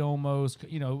sludgy almost.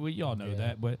 You know, we all know Yeah.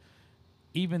 that, but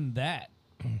even that,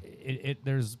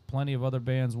 there's plenty of other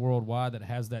bands worldwide that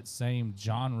has that same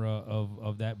genre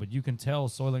of that. But you can tell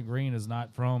Soylent Green is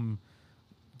not from.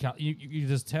 You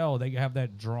just tell they have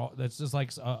that draw. That's just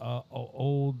like a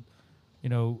old,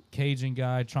 Cajun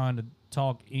guy trying to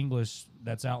talk English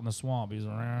that's out in the swamp. He's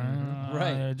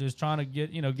Right. just trying to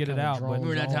get get it Kinda out. drawn But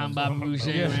Remember that time Bob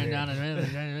Boucher ran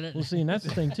down Well, see, and that's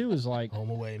the thing too is like Home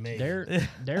away, mate.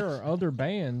 there are other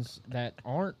bands that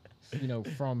aren't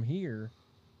from here,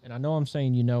 and I know I'm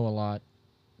saying a lot,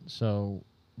 so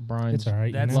Brian's It's all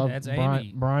right. That's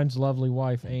Amy. Brian's lovely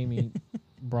wife Amy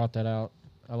brought that out.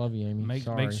 I love you, Amy. Make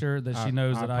Sorry. sure that she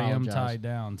knows that I am apologize. tied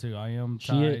down too. I am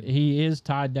tied. He is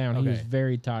tied down. He is Okay.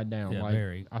 very tied down. Yeah, like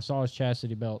very. I saw his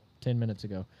chastity belt 10 minutes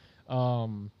ago.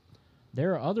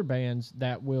 There are other bands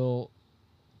that will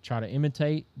try to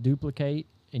imitate, duplicate,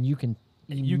 and you can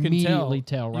immediately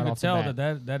tell right you can off tell the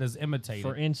bat. that is imitated.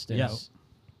 For instance,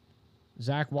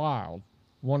 Zach Wilde,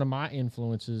 one of my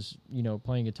influences,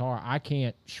 playing guitar. I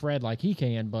can't shred like he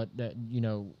can, but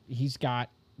he's got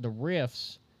the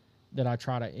riffs that I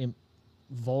try to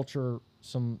vulture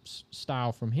some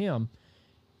style from him.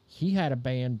 He had a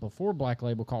band before Black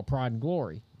Label called Pride and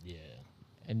Glory, Yeah.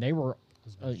 and they were,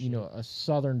 a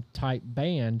southern type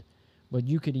band, but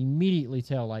you could immediately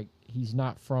tell like he's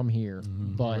not from here,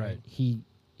 but Right.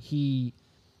 he's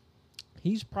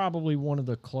probably one of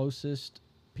the closest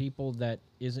people that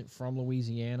isn't from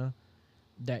Louisiana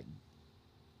that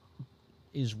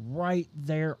is right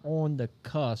there on the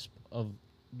cusp of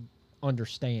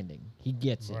understanding. He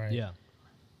gets it. Right. Yeah.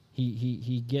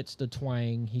 He gets the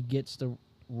twang, he gets the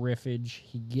riffage,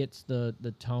 he gets the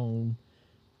tone,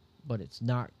 but it's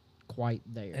not quite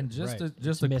there. And just Right. to just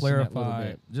It's to missing that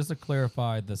little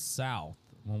clarify, the South,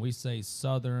 when we say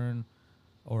Southern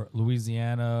or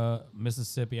Louisiana,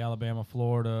 Mississippi, Alabama,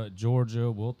 Florida,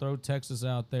 Georgia, we'll throw Texas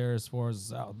out there as far as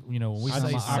South. When we I'd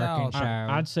say say- South,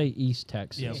 I'd say East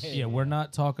Texas. yeah, we're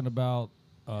not talking about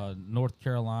North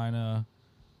Carolina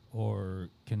or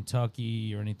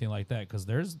Kentucky or anything like that, because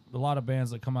there's a lot of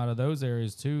bands that come out of those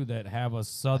areas too that have a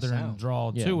southern sound. draw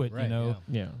Yeah, to it. right, Yeah.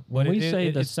 Yeah. But When we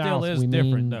say the it South, still is we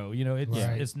different mean though. It's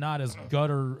Right. it's not as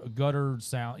gutter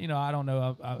sound. I don't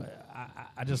know.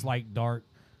 I just like dark,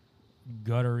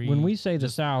 guttery. when we say the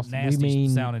just South, we nasty mean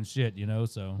sounding shit.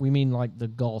 So we mean like the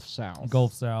Gulf South.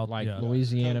 Gulf South, like yeah.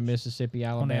 Louisiana, Mississippi,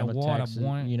 On that Alabama, water, Texas,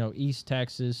 boy. East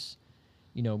Texas,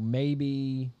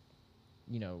 maybe,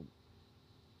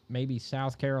 maybe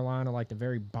South Carolina, like the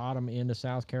very bottom end of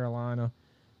South Carolina,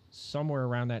 somewhere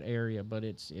around that area. But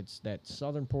it's that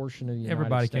southern portion of the United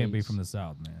Everybody States. can't be from the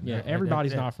South, man. Yeah,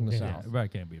 everybody's not from the yeah, South. Everybody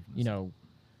can't be from the South.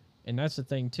 And that's the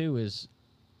thing too is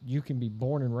you can be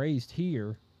born and raised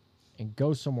here and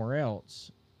go somewhere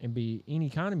else and be any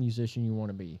kind of musician you want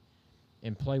to be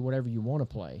and play whatever you want to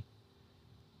play.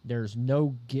 There's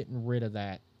no getting rid of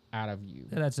that out of you.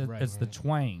 Yeah, that's it. Right, It's the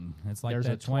twang. It's like There's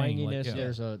that a twang. twanginess. Like,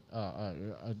 There's a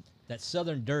That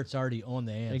southern dirt's already on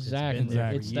the amps. Exactly. It's been there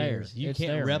for It's there. years. You It's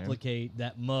can't there, man. replicate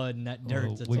that mud and that dirt.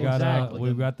 Well, that's we on got top of we've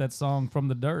them. got that song from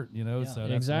the dirt, Yeah. So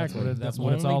that's, Exactly. that's The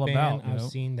what it's only all band about. I've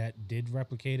seen that did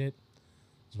replicate it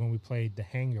is when we played The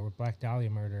Hangar with Black Dahlia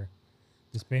Murder.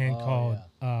 This band Oh,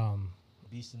 called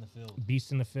Beast in the Field.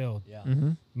 Beast in the Field. Yeah.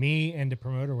 Mm-hmm. Me and the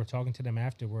promoter were talking to them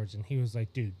afterwards, and he was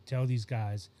like, dude, tell these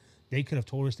guys they could have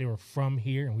told us they were from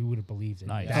here, and we would have believed it.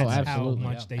 Nice. That's Oh, absolutely. how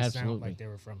much they sound Absolutely. like they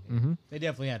were from here. They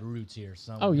definitely had roots here.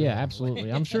 Somewhere. Oh yeah,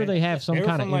 absolutely. I'm sure they have some They were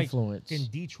kind from, of influence. in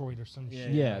Detroit or some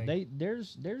shit. Yeah, like,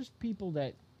 there's people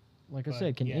that, like I but,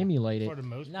 said, can yeah, emulate for it. the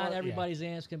most Not part, yeah. everybody's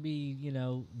ants can be,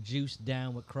 juiced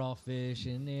down with crawfish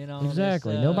and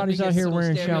Exactly. Nobody's out here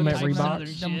wearing Chalmette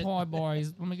Reeboks. Them poi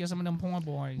boys. Let me get some of them poi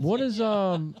boys. What is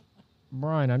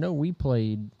Brian? I know we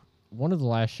played one of the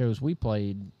last shows we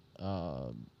played.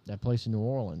 That place in New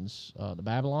Orleans, the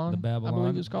Babylon. The Babylon. I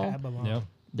believe it's called. Babylon. Yep.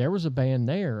 There was a band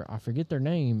there. I forget their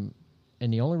name,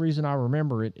 and the only reason I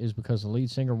remember it is because the lead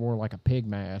singer wore like a pig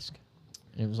mask.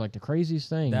 And it was like the craziest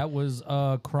thing. That was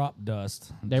Crop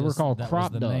Dust. They were called that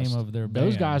Crop was the Dust. name of their band.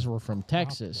 Those guys were from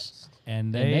Texas, and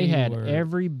and they had were,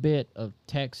 every bit of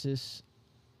Texas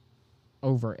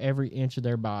over every inch of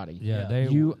their body. Yeah,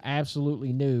 You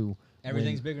absolutely knew.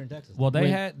 Everything's bigger in Texas. Well, they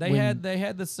when-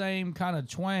 had the same kind of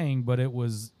twang, but it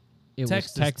was It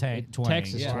Texas was twang.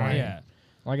 Texas Yeah. twang. Yeah.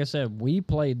 Like I said, we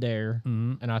played there,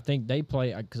 Mhm. and I think they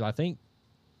played because I think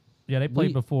Yeah, they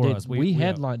played before did us. We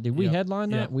headlined. Did we Yep. headline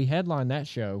that? Yep. We headlined that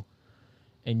show,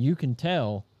 and you can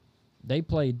tell they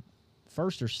played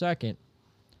first or second,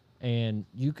 and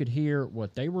you could hear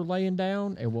what they were laying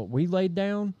down and what we laid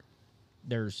down.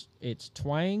 It's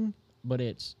twang, but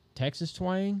it's Texas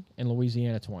twang and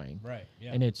Louisiana twang. Right.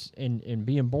 Yeah. And it's in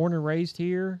being born and raised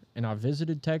here, and I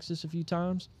visited Texas a few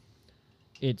times.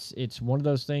 It's one of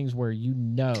those things where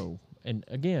and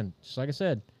again, just like I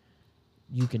said,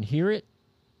 you can hear it.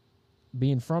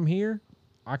 Being from here,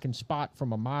 I can spot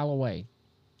from a mile away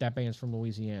that band's from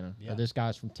Louisiana, Yeah. or this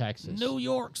guy's from Texas. New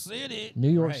York City. New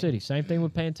York Right. City. Same thing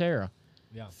with Pantera.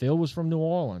 Yeah. Phil was from New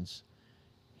Orleans.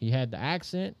 He had the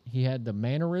accent, he had the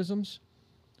mannerisms,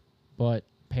 but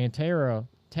Pantera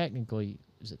technically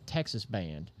is a Texas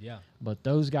band. Yeah. But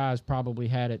those guys probably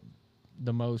had it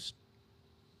the most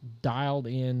dialed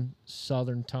in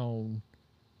Southern tone.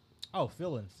 Oh,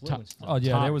 Phil influenced them. Oh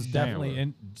yeah, Top there was down. definitely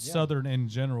in Southern in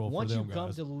general Once for you them come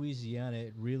guys. to Louisiana,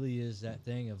 it really is that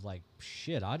thing of like,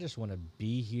 shit, I just want to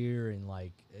be here and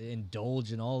like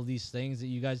indulge in all of these things that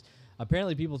you guys.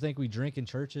 Apparently, people think we drink in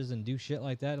churches and do shit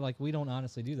like that. Like, we don't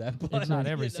honestly do that. But It's not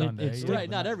every Sunday. it's right,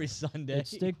 not every Sunday.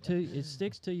 It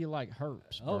sticks to you like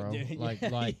herpes, Oh, bro. dude, like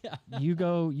yeah.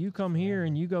 you come here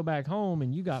and you go back home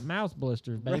and you got mouth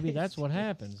blisters, baby. Right. That's what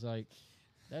happens. Like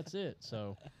that's it.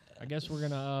 So I guess we're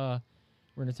gonna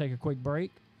take a quick break.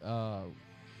 We're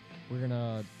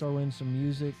gonna throw in some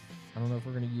music. I don't know if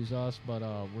we're gonna use us, but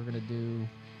we're gonna do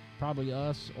probably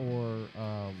us, or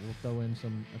we'll throw in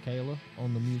some ACALA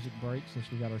on the music break since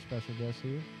we got our special guest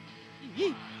here.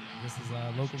 This is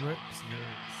Local Rips.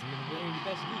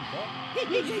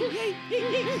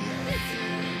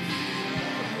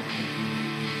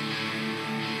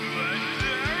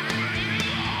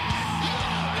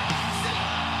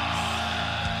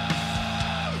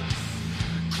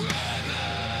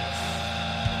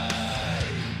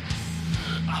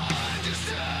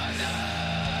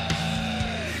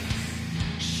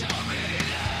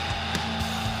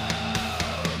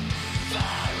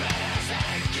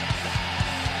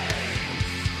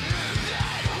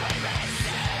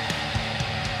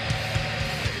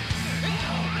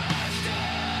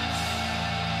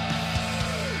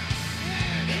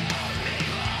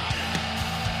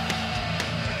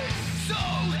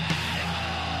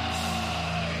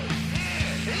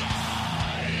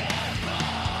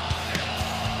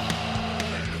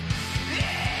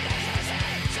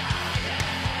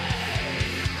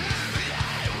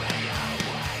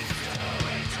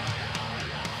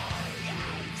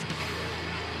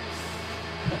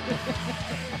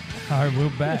 All right, we're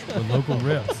back with Local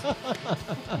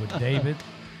Riffs with David,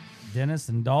 Dennis,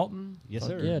 and Dalton. Yes,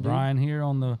 sir. Yeah, dude. Brian here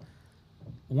on the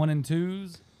 1 and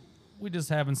 2s. We just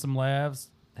having some laughs,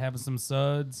 having some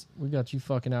suds. We got you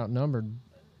fucking outnumbered.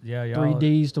 Yeah, y'all. 3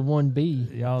 D's to 1 B.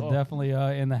 Y'all definitely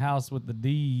in the house with the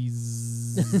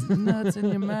D's. Nuts in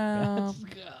your mouth.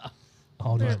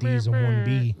 All these D's and one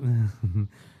B.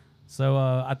 So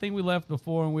I think we left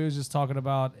before and we was just talking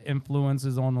about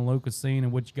influences on the local scene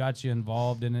and which got you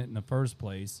involved in it in the first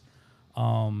place.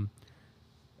 During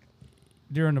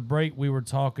the break, we were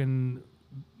talking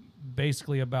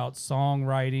basically about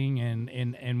songwriting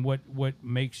and what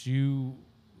makes you,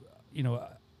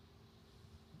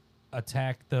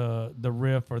 attack the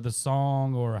riff or the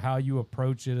song, or how you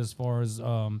approach it as far as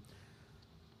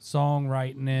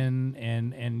songwriting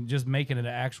and just making it an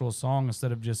actual song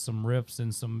instead of just some riffs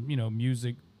and some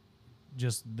music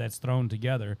just that's thrown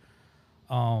together.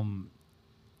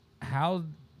 How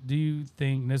do you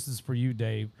think, this is for you,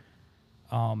 Dave,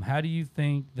 how do you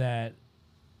think that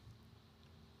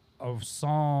a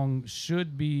song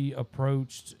should be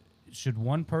approached should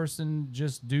one person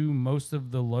just do most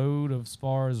of the load as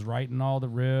far as writing all the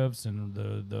riffs and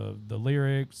the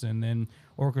lyrics and then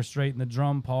orchestrating the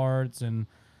drum parts? And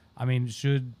I mean,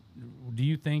 do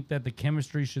you think that the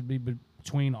chemistry should be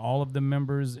between all of the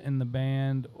members in the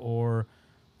band, or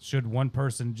should one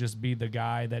person just be the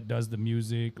guy that does the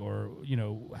music? Or, you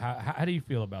know, how do you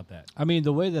feel about that? I mean,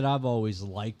 the way that I've always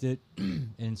liked it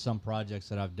in some projects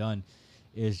that I've done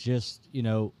is just, you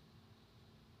know,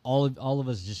 all of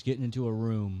us just getting into a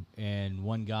room and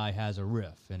one guy has a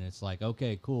riff and it's like,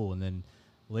 okay, cool, and then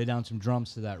lay down some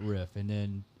drums to that riff, and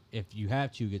then if you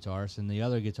have two guitarists and the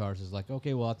other guitarist is like,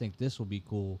 okay, well, I think this will be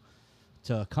cool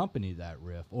to accompany that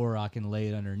riff, or I can lay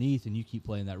it underneath and you keep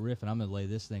playing that riff and I'm gonna lay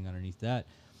this thing underneath that.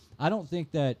 I don't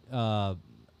think that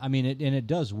I mean, it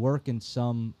does work in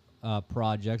some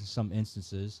projects, some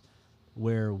instances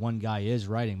where one guy is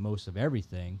writing most of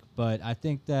everything, but I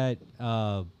think that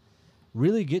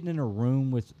really getting in a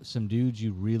room with some dudes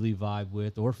you really vibe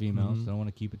with, or females, I don't want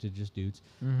to keep it to just dudes,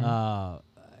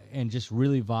 and just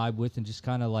really vibe with and just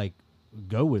kind of like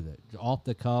go with it off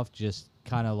the cuff, just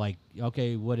kind of like,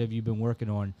 okay, what have you been working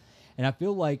on? And I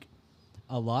feel like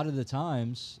a lot of the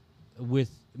times with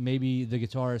maybe the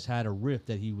guitarist had a riff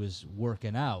that he was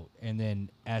working out, and then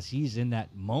as he's in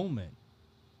that moment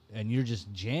and you're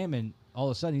just jamming, all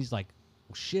of a sudden he's like,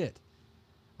 oh, shit,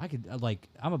 I could, like,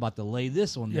 I'm about to lay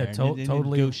this on there, and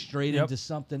totally go straight into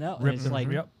something else. And it's like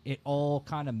it all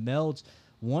kind of melds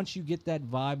once you get that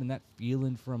vibe and that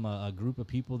feeling from a group of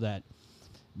people that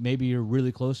maybe you're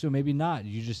really close to, maybe not.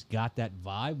 You just got that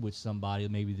vibe with somebody,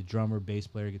 maybe the drummer, bass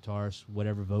player, guitarist,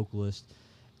 whatever, vocalist.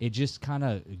 It just kind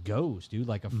of goes, dude,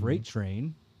 like a freight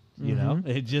train. You know,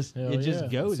 it just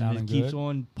goes, and it keeps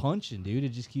on punching, dude. It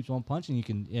just keeps on punching. You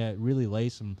can really lay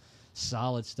some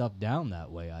solid stuff down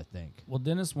that way, I think. Well,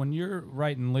 Dennis, when you're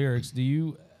writing lyrics, do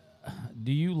you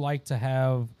like to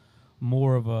have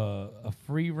more of a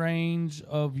free range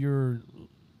of your,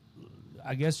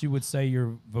 I guess you would say,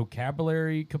 your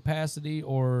vocabulary capacity,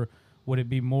 or would it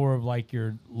be more of like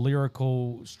your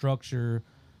lyrical structure?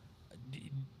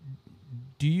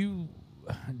 Do you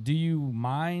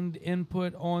mind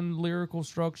input on lyrical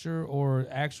structure or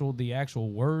the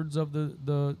actual words of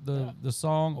the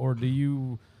song, or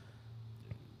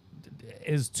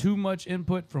is too much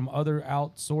input from other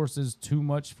outsources too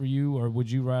much for you, or would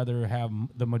you rather have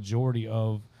the majority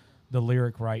of the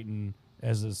lyric writing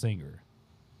as a singer?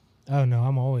 Oh no,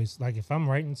 I'm always like, if I'm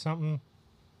writing something,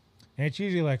 and it's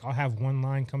usually like I'll have one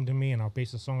line come to me and I'll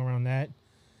base a song around that.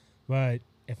 But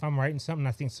if I'm writing something,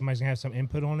 I think somebody's gonna have some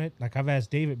input on it. Like I've asked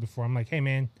David before, I'm like, hey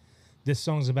man, this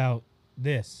song's about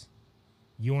this.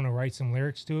 You want to write some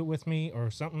lyrics to it with me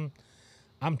or something?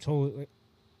 I'm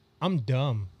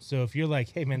dumb. So if you're like,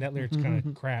 hey man, that lyric's kind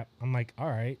of crap, I'm like, all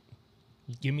right,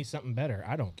 give me something better.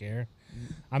 I don't care.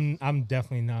 I'm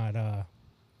definitely not.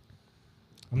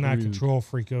 I'm not a control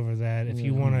freak over that. If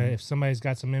you wanna, if somebody's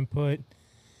got some input,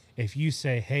 if you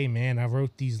say, hey man, I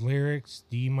wrote these lyrics,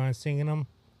 do you mind singing them?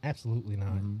 Absolutely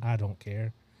not. I don't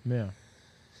care. Yeah.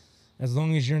 As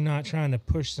long as you're not trying to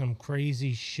push some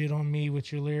crazy shit on me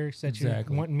with your lyrics that you're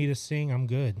wanting me to sing, I'm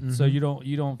good. So you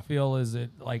don't feel is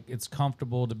it like it's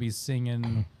comfortable to be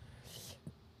singing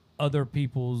other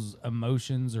people's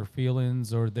emotions or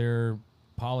feelings or their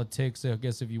politics, I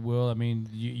guess, if you will. I mean,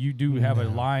 you do have a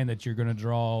line that you're going to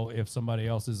draw if somebody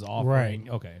else is offering.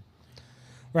 Right. Okay.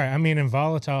 Right. I mean, in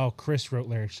Volatile, Chris wrote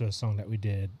lyrics to a song that we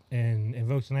did. And in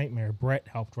Invoked Nightmare, Brett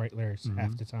helped write lyrics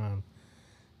half the time.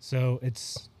 So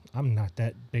I'm not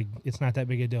that big. It's not that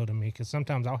big a deal to me because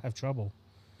sometimes I'll have trouble.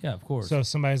 Yeah, of course. So if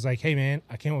somebody's like, hey, man,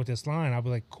 I came up with this line, I'll be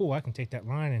like, cool, I can take that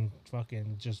line and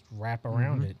fucking just wrap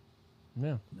around it.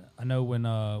 Yeah. I know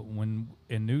when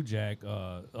in New Jack,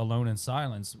 Alone in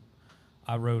Silence,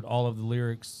 I wrote all of the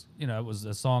lyrics. You know, it was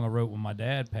a song I wrote when my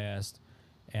dad passed.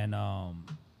 And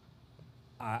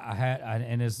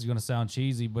and this is going to sound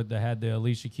cheesy, but they had the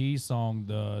Alicia Keys song,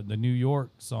 the New York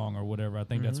song or whatever. I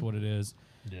think that's what it is.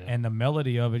 Yeah. And the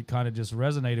melody of it kind of just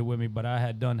resonated with me. But I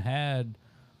had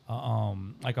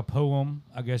like a poem,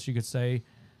 I guess you could say,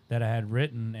 that I had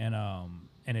written,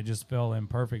 and it just fell in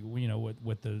perfect, you know,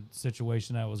 with the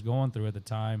situation I was going through at the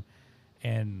time.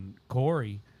 And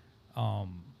Corey, I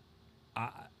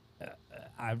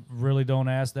really don't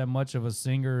ask that much of a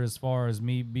singer as far as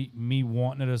me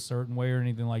wanting it a certain way or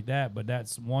anything like that. But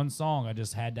that's one song I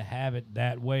just had to have it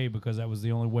that way because that was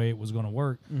the only way it was going to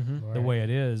work the way it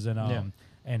is. And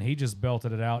and he just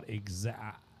belted it out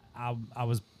I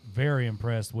was very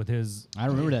impressed with his. I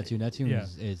remember that tune. That tune Yeah.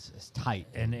 is tight.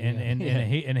 And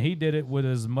Yeah. he did it with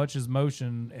as much as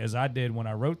motion as I did when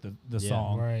I wrote the Yeah.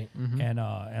 song. Right.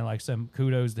 And like some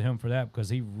kudos to him for that because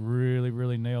he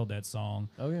really nailed that song.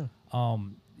 Oh yeah.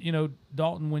 You know,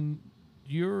 Dalton, when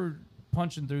you're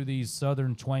punching through these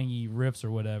southern twangy riffs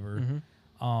or whatever,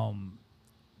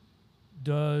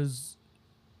 does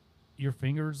your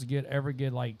fingers ever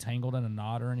get like tangled in a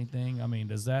knot or anything? I mean,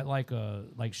 does that like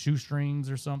shoestrings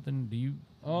or something? Do you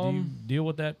deal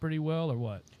with that pretty well or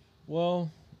what?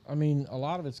 Well, I mean, a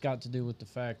lot of it's got to do with the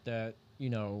fact that,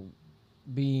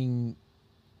 being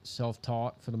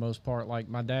self-taught for the most part. Like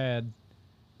my dad,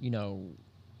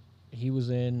 he was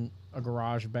in a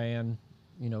garage band,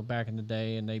 back in the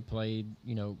day, and they played,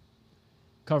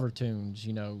 cover tunes.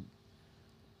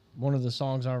 One of the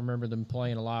songs I remember them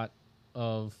playing a lot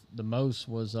of the most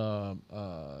was I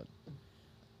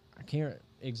can't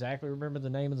exactly remember the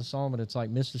name of the song, but it's like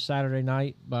Mr. Saturday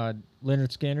Night by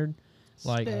Leonard Skinner.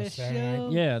 Like Saturday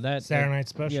Night. yeah, that Saturday Night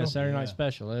Special. Yeah, Saturday Night Yeah.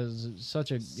 Special. That is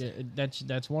such a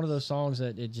that's one of those songs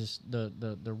that it just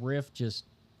the riff just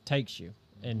takes you,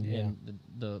 and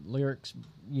the lyrics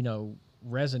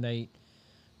resonate.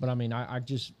 But I mean, I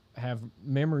just have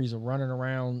memories of running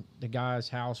around the guy's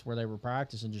house where they were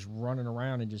practicing, just running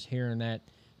around and just hearing that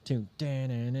tune,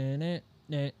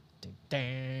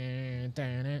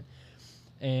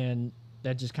 and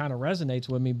that just kind of resonates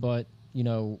with me. But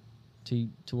to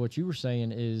what you were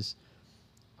saying is,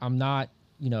 I'm not,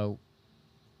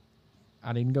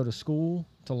 I didn't go to school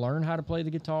to learn how to play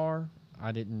the guitar.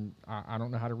 I don't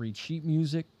know how to read sheet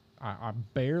music. I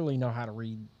barely know how to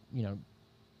read,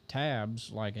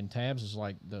 tabs. And tabs is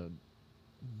like the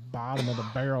bottom of the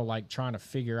barrel, like trying to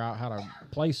figure out how to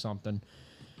play something.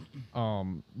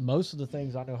 Most of the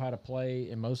things I know how to play,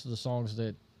 and most of the songs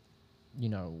that,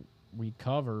 we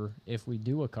cover, if we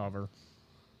do a cover,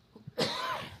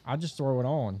 I just throw it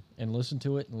on and listen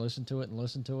to it and listen to it and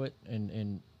listen to it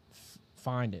and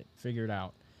find it, figure it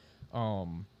out.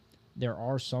 There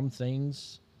are some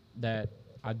things that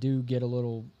I do get a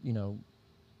little,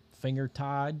 finger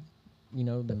tied,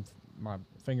 then my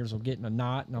fingers will get in a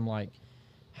knot, and I'm like,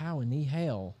 how in the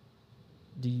hell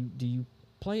do you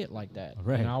play it like that?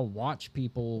 Right. And I'll watch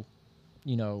people,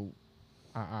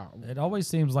 It always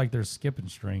seems like they're skipping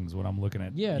strings when I'm looking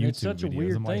at Yeah, YouTube and it's such a videos.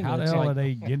 weird I'm like, thing, how and the it's hell are like-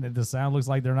 they getting it? The sound looks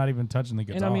like they're not even touching the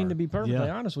guitar. And I mean, to be perfectly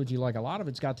Yeah. honest with you, like a lot of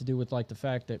it's got to do with like the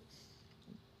fact that,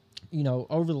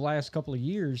 over the last couple of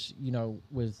years,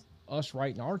 with us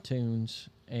writing our tunes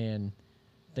and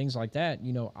things like that,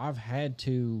 I've had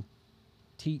to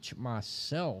teach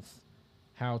myself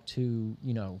how to,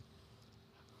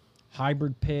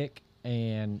 hybrid pick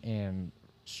and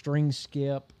string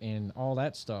skip and all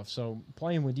that stuff. So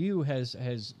playing with you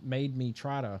has made me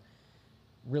try to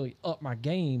really up my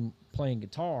game playing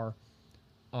guitar.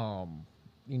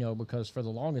 Because for the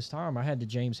longest time I had the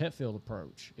James Hetfield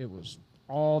approach. It was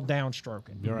all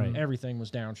downstroking. You're right. Everything was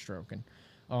downstroking.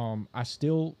 I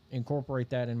still incorporate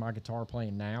that in my guitar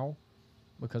playing now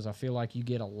because I feel like you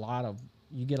get a lot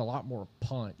more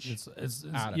punch. It's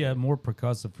out of yeah, it. more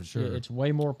percussive for sure. It's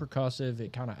way more percussive.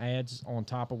 It kind of adds on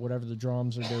top of whatever the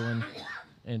drums are doing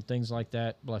and things like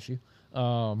that. Bless you.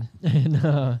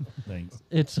 Thanks.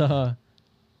 It's but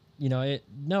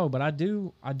I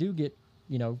do get,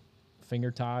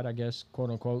 finger tied, I guess, quote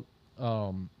unquote.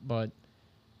 But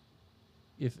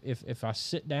if I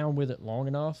sit down with it long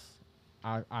enough,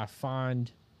 I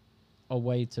find a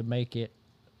way to make it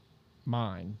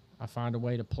mine. I find a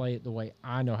way to play it the way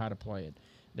I know how to play it.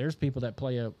 There's people that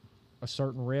play a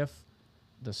certain riff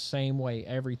the same way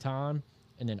every time,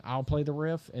 and then I'll play the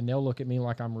riff, and they'll look at me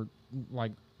like I'm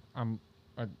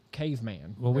a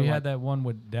caveman. Well, They're we like, had that one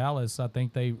with Dallas. I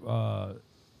think they redone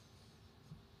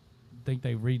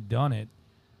it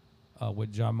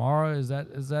with Jamara. Is that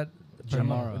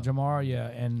Jamara. Jamara, yeah,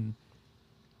 and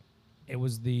it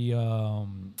was the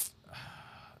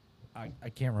I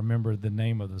can't remember the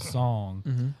name of the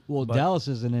song. Well, But- Dallas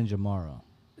is an Ninjamaro.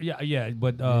 Yeah,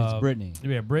 but It's Brittany.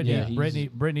 Yeah, Brittany. Yeah, he's-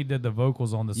 Brittany did the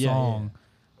vocals on the Yeah, song.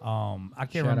 I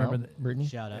can't shout remember. out, Brittany.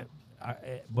 Shout out.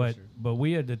 But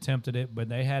we had attempted it, but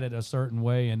they had it a certain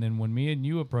way, and then when me and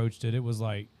you approached it, it was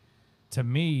like, to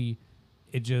me,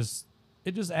 it just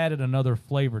added another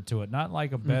flavor to it. Not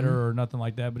like a better or nothing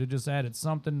like that, but it just added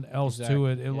something else to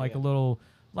Exactly. it. It Yeah, like yeah. a little,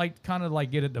 like kind of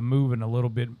like get it to moving a little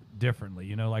bit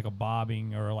differently, like a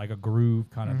bobbing or like a groove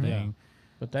kind of thing.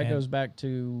 But that And- goes back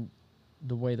to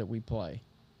the way that we play.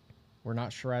 We're not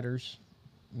shredders.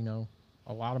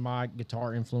 A lot of my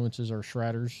guitar influences are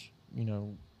shredders.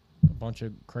 A bunch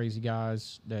of crazy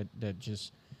guys that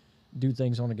just do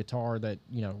things on a guitar that,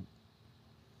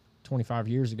 25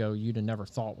 years ago you'd have never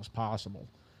thought was possible.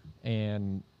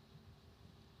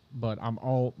 But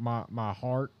my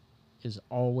heart is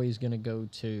always going to go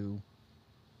to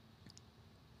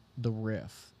the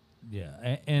riff.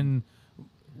 Yeah, and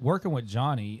working with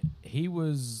Johnny, he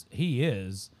is,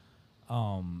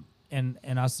 and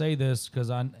I say this because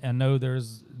I know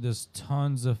there's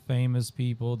tons of famous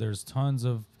people, there's tons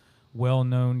of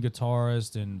well-known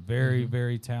guitarists and very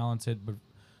very talented,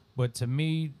 but to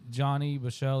me, Johnny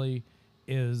Bocelli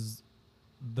is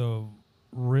the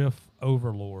riff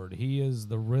overlord. He is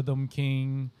the rhythm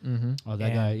king. Oh,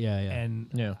 that guy, yeah. And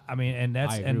Yeah. I mean, and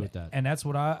that's I agree with that. and that's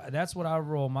what I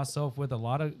roll myself with. A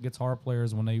lot of guitar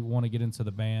players, when they want to get into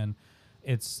the band,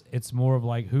 it's more of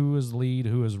like, who is lead,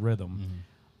 who is rhythm.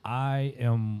 I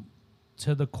am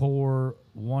to the core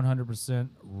 100%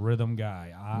 rhythm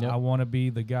guy. I want to be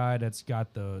the guy that's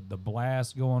got the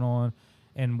blast going on.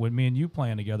 And with me and you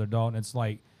playing together, Dalton, it's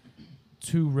like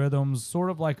two rhythms, sort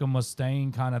of like a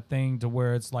Mustaine kind of thing, to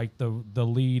where it's like the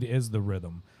lead is the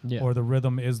rhythm, or the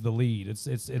rhythm is the lead. It's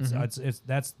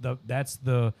that's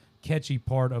the catchy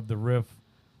part of the riff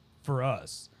for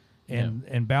us,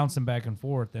 and bouncing back and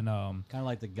forth, and Kind of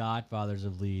like the godfathers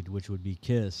of lead, which would be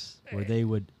Kiss, where they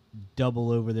would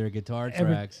double over their guitar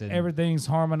tracks, and everything's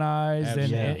harmonized,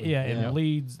 and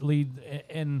Absolutely. lead,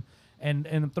 and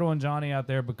I'm throwing Johnny out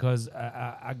there because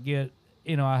I get,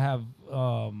 I have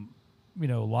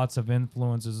lots of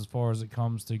influences as far as it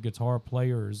comes to guitar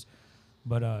players,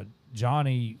 but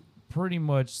Johnny pretty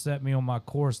much set me on my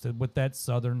course with that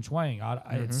Southern twang.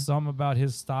 It's something about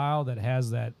his style that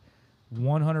has that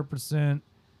 100%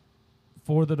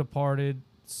 For the Departed,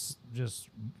 just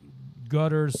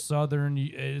gutter Southern.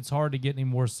 It's hard to get any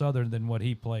more Southern than what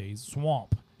he plays.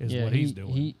 Swamp is what he's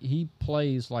doing. He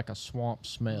plays like a swamp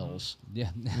smells. yeah.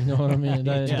 You know what I mean?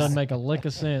 It doesn't make a lick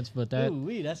of sense, but That's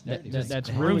dirty. that's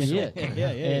really it.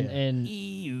 And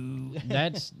Ew.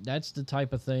 that's the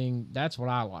type of thing. That's what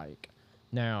I like.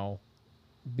 Now,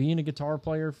 being a guitar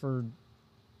player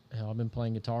I've been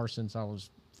playing guitar since I was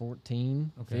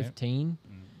 14, 15.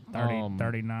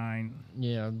 39.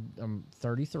 Yeah, I'm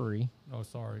 33. Oh,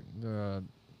 sorry.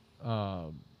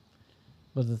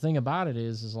 But the thing about it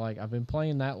is like, I've been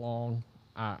playing that long.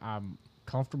 I'm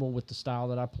comfortable with the style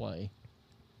that I play.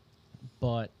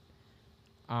 But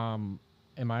am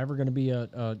I ever going to be a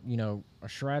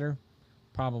shredder?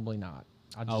 Probably not.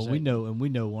 We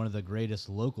know one of the greatest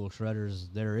local shredders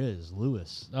there is,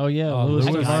 Lewis. Oh yeah, Louis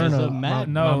Louis Taverna. My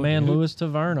man, Louis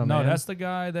Taverna. No, man. that's the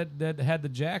guy that had the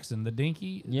Jackson, the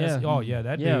Dinky. Yeah.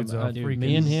 That dude's a freaking.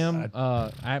 Me and him.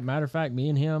 Matter of fact, me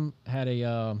and him had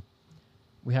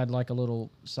we had like a little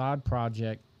side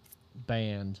project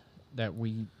band that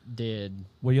we did.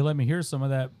 Well, you let me hear some of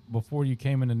that before you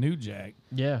came into New Jack.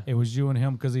 Yeah, it was you and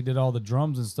him because he did all the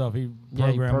drums and stuff. He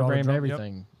programmed, all the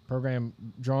everything. Yep. Programmed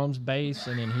drums, bass,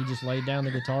 and then he just laid down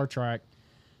the guitar track.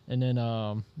 And then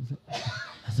I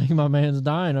think my man's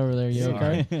dying over there. You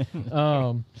okay?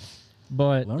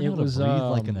 But Learn it how to was breathe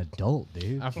like an adult,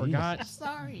 dude. I forgot.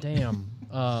 Sorry. Damn.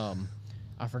 I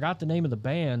forgot the name of the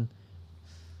band.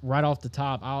 Right off the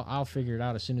top, I'll figure it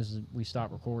out as soon as we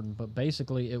stop recording. But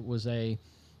basically,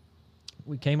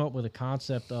 we came up with a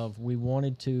concept of, we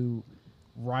wanted to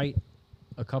write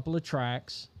a couple of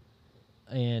tracks,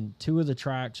 and two of the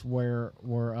tracks were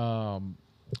you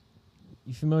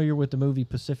familiar with the movie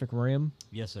Pacific Rim?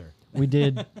 Yes, sir. We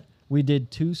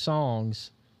did two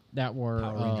songs that were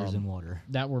Power Rangers in water.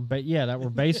 that were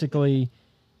basically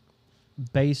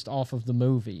based off of the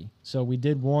movie. So we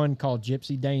did one called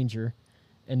Gypsy Danger,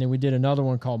 and then we did another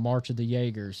one called March of the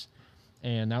Jaegers,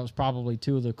 and that was probably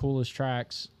two of the coolest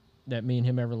tracks that me and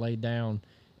him ever laid down.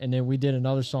 And then we did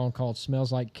another song called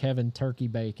Smells Like Kevin Turkey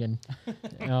Bacon,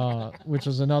 which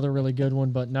was another really good one.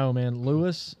 But no, man,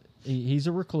 Lewis, he's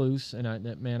a recluse, and I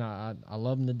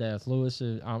love him to death. Lewis,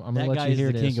 I'm going to let you hear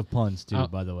the this. king of puns, too,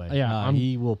 by the way. Yeah,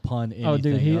 he will pun anything. Oh,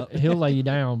 dude, up. he'll lay you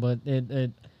down. But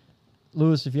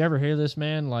Lewis, if you ever hear this,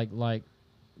 man, like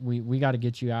we got to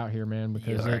get you out here, man,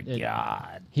 because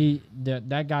God.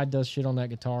 That guy does shit on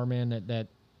that guitar, man. That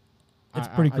It's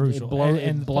pretty crucial.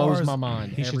 It blows my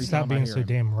mind. He should every stop time I being hear so him.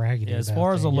 damn raggedy. As about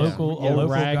far as a things. local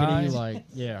raggedy,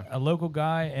 guy, a local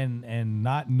guy, and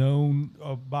not known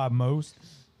by most.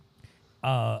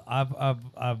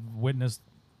 I've witnessed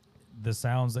the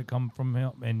sounds that come from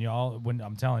him, and y'all. When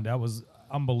I'm telling you, that was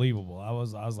unbelievable. I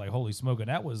was like, holy smoke! And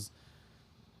that was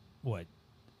what,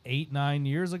 8-9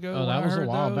 years ago. Oh, that was a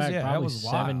while back. Yeah, probably that was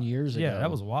 7 years ago. Yeah,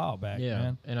 that was a while back. Yeah,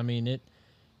 man. and I mean it.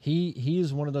 He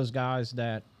is one of those guys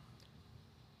that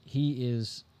he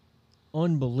is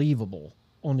unbelievable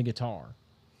on the guitar,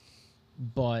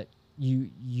 but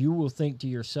you will think to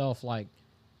yourself like,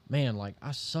 man, like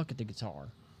I suck at the guitar,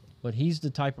 but he's the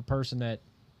type of person that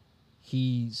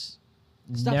he's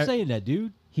Stop saying that,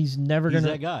 dude. He's never He's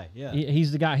gonna. that guy. Yeah.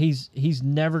 He's the guy. He's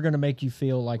never gonna make you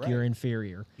feel like Right. you're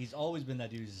inferior. He's always been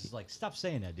that dude. He's just like, stop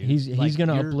saying that, dude. He's Like,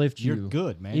 gonna you're- uplift you. You're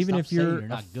good, man. Even Stop if you're saying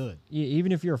not good.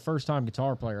 Even if you're a first time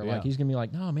guitar player, Yeah. like he's gonna be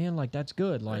like, no man, like that's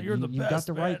good. Like you're the you've got best,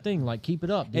 the man. right thing. Like keep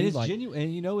it up, dude. And it's like, genuine,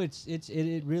 and you know,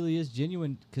 it really is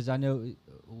genuine because I know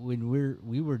when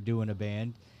we were doing a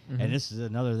band, Mm-hmm. and this is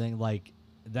another thing, like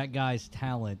that guy's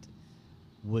talent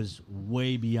was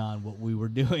way beyond what we were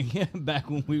doing back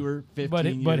when we were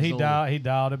 15 But years he old.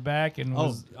 dialed it back and Oh,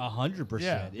 was 100%.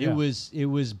 Yeah, yeah. It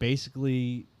was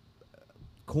basically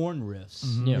corn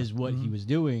riffs Yeah. is what he was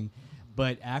doing.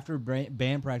 But after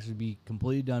band practice would be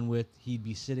completely done with, he'd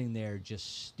be sitting there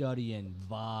just studying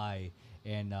Vi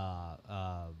and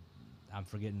I'm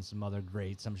forgetting some other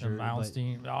greats, I'm sure. but-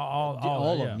 Malmsteen, all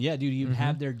all of yeah. them, yeah, dude. You'd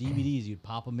have their DVDs, you'd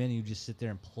pop them in, and you'd just sit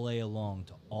there and play along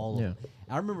to all of Yeah. them.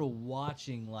 I remember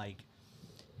watching like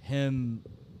him,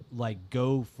 like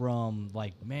go from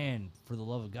like, man, for the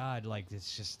love of God, like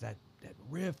it's just that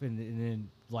riff, and then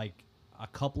like a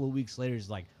couple of weeks later, it's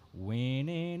like, Like,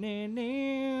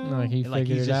 he and, like, figured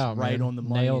he's it just out, right man. on the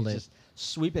money, Nailed he's it. just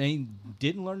sweeping. And he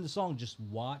didn't learn the song, just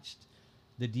watched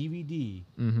the DVD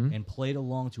Mhm. and played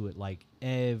along to it like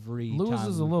every Lewis time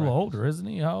is a we little practiced. older, isn't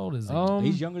he? How old is he?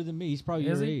 He's younger than me. He's probably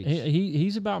Is your he? age.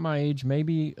 he's about my age,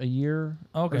 maybe a year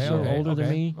Okay, or so okay, older than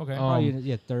okay, me. okay. Probably, Um,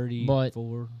 yeah, 34 but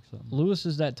or something. Lewis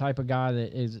is that type of guy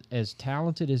that is as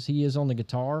talented as he is on the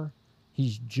guitar.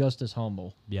 He's just as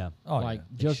humble. Yeah. Oh, like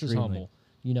yeah. just as Extremely. humble.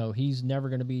 You know, he's never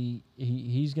going to be.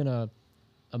 He's going to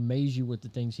amaze you with the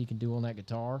things he can do on that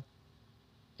guitar,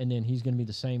 and then he's going to be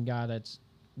the same guy that's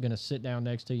going to sit down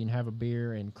next to you and have a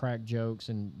beer and crack jokes.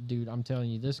 And dude, I'm telling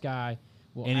you, this guy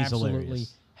will And he's absolutely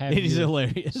hilarious. have And he's your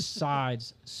hilarious.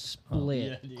 sides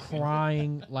split, yeah, dude.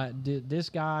 crying. Like this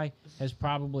guy has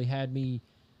probably had me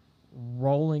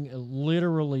rolling,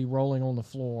 literally rolling on the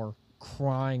floor,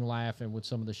 crying, laughing with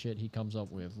some of the shit he comes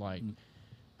up with. Like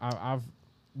I'm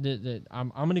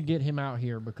gonna get him out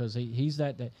here because he's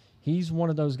he's one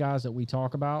of those guys that we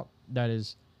talk about that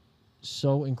is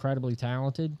so incredibly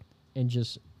talented and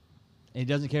just And he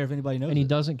doesn't care if anybody knows and he it.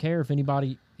 doesn't care if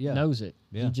anybody Yeah. knows it.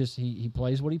 Yeah. He just he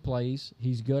plays what he plays.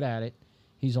 He's good at it.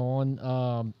 He's on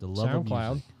The love of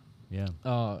SoundCloud. music.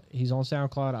 Yeah. He's on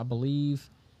SoundCloud. I believe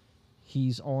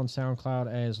he's on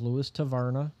SoundCloud as Louis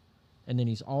Taverna, and then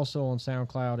he's also on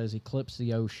SoundCloud as Eclipse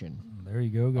the Ocean. There you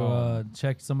go. Go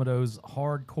check some of those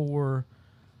hardcore.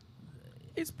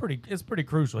 It's pretty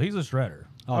crucial. He's a shredder.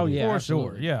 Oh, yeah, for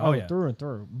absolutely. sure. Yeah. Oh, yeah. through and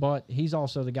through. But he's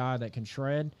also the guy that can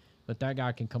shred. But that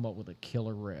guy can come up with a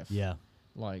killer riff. Yeah.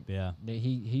 Like Yeah.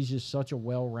 he's just such a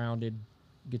well-rounded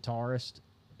guitarist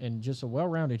and just a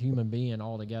well-rounded human being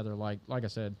altogether. Like I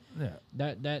said, Yeah.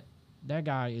 that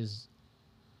guy is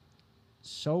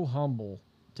so humble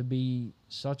to be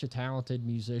such a talented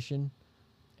musician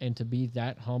and to be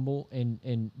that humble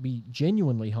and be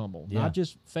genuinely humble, Yeah. not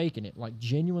just faking it, like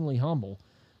genuinely humble.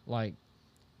 Like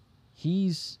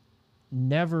he's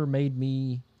never made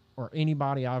me or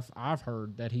anybody I've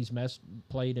heard that he's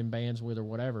played in bands with or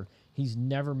whatever, he's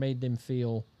never made them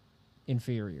feel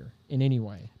inferior in any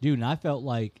way. Dude, and I felt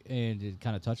like, and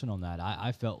kind of touching on that,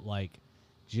 I felt like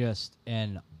just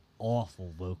an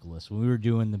awful vocalist. When we were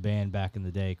doing the band back in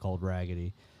the day called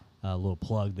Raggedy, a little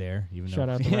plug there. Even Shout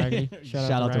though out to Raggedy.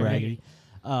 Shout out to Raggedy.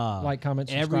 Like,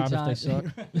 comment, every subscribe if they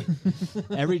time-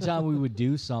 suck. Every time we would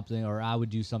do something, or I would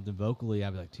do something vocally,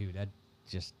 I'd be like, dude, that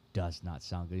just does not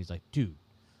sound good. He's like, dude,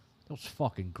 that was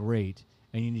fucking great,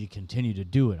 and you need to continue to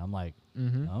do it. I'm like,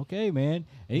 okay, man.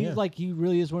 And he's Yeah. like, he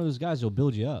really is one of those guys who'll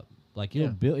build you up. Like, he'll Yeah.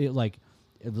 build it, like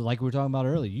we were talking about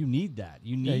earlier. You need that.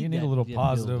 You need You need that a little to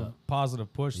build up.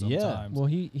 positive push Yeah. sometimes. Well,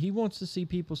 he wants to see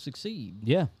people succeed.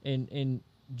 Yeah. And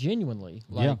genuinely,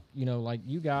 like, Yeah. you know, like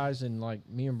you guys and like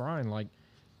me and Brian, like,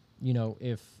 you know,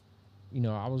 if, you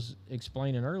know, I was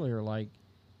explaining earlier, like,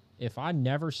 if I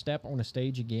never step on a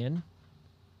stage again,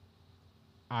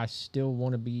 I still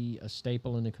want to be a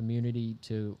staple in the community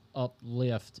to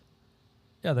uplift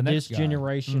Yeah, the this next guy.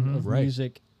 generation of Right.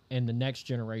 music and the next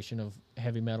generation of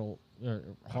heavy metal,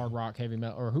 hard rock, heavy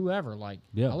metal, or whoever. Like,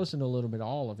 Yeah. I listen to a little bit of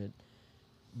all of it,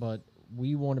 but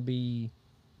we want to be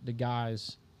the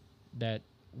guys that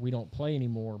we don't play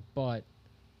anymore, but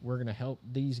we're going to help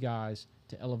these guys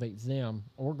to elevate them,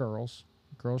 or girls.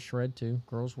 Girls shred too.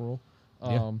 Girls rule.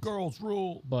 Yeah. Girls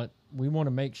rule. But we want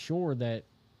to make sure that,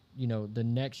 you know, the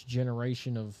next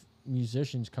generation of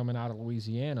musicians coming out of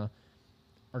Louisiana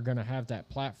are going to have that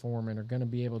platform and are going to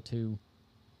be able to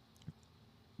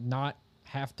not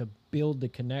have to build the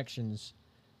connections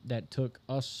that took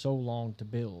us so long to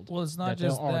build. Well, it's not that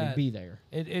just they'll already that. be there.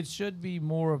 It should be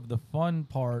more of the fun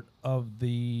part of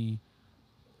the,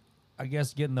 I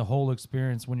guess, getting the whole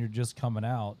experience when you're just coming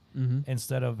out,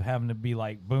 instead of having to be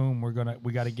like, boom,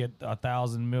 we got to get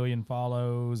 1,000 million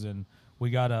follows, and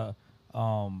we got to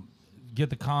get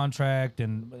the contract,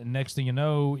 and next thing you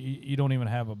know, you don't even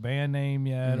have a band name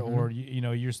yet, or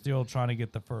you're still trying to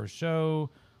get the first show,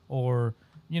 or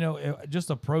just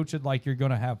approach it like you're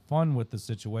going to have fun with the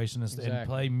situation and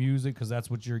play music, because that's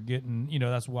what you're getting.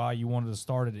 That's why you wanted to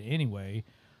start it anyway.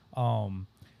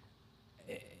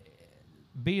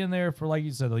 Being there for, like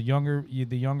you said, the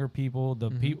younger people,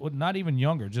 the people, not even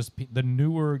younger, just the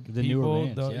newer people.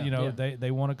 Newer bands,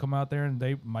 they want to come out there, and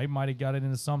they might have got it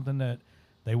into something that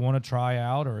they want to try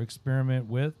out or experiment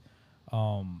with.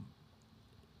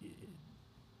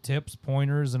 Tips,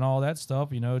 pointers, and all that stuff.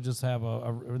 Just have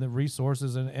the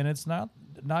resources, and it's not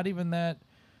even that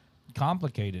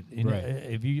complicated. Right.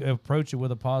 If you approach it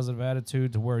with a positive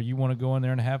attitude to where you want to go in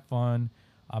there and have fun.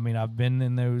 I mean, I've been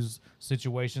in those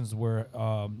situations where,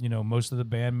 most of the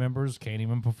band members can't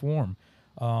even perform,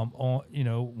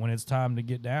 when it's time to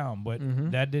get down. But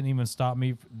that didn't even stop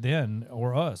me then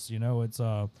or us. It's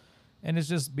and it's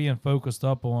just being focused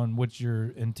up on what your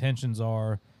intentions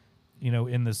are,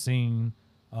 in the scene.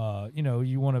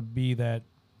 You want to be that.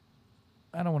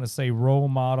 I don't want to say role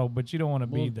model, but you don't want to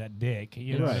be that dick.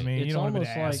 You know what I mean? It's you don't want to be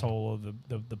the almost asshole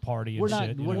of the party and We're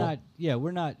not. shit.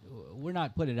 We're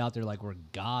not putting it out there like we're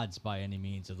gods by any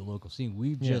means of the local scene.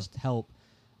 We just help.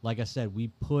 Like I said, we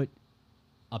put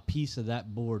a piece of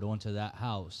that board onto that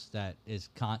house that is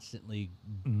constantly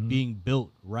being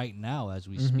built right now as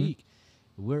we speak.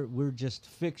 We're just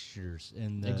fixtures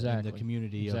in the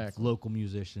community of local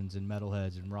musicians and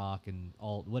metalheads and rock and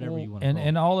all whatever you want to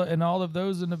call and all of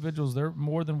those individuals, they're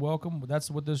more than welcome.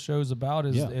 That's what this show's about,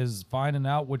 is finding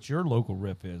out what your local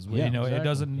riff is. It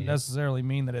doesn't necessarily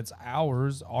mean that it's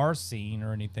our scene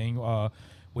or anything.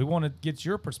 We want to get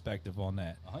your perspective on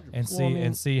that 100%.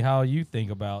 and see how you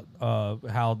think about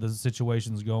how the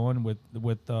situation's going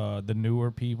with the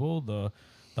newer people, the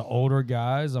older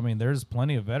guys. I mean, there's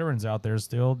plenty of veterans out there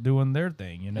still doing their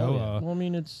thing,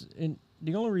 it's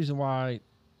the only reason why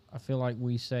I feel like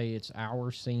we say it's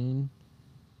our scene,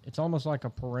 it's almost like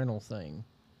a parental thing.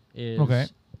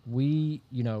 We,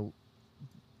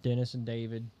 Dennis and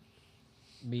David,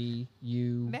 me,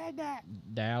 you,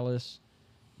 Dallas,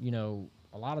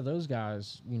 a lot of those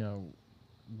guys,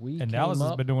 and Dallas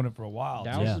has been doing it for a while.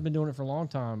 Dallas has been doing it for a long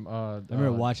time. I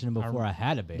remember watching him before I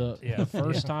had a band. The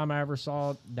first time I ever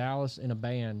saw Dallas in a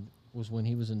band was when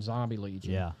he was in Zombie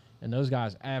Legion. Yeah. And those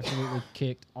guys absolutely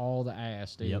kicked all the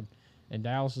ass, dude. Yep. And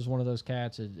Dallas is one of those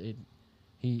cats.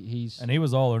 He's and he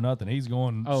was all or nothing. He's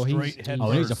going straight head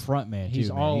first. He's a front man. He's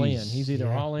too, all man. in. He's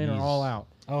either all in or all out.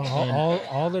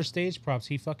 All their stage props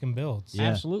he fucking builds. Yeah.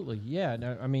 Absolutely, yeah.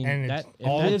 No, I mean, and that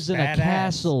lives in a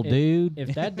castle, dude.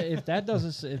 If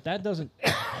that doesn't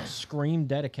scream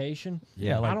dedication,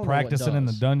 like practicing in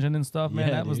the dungeon and stuff, man.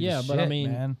 That was the but shit, I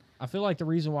mean, man. I feel like the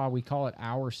reason why we call it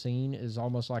our scene is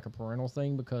almost like a parental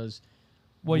thing because,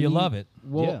 you love it.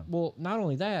 Well, not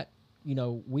only that, you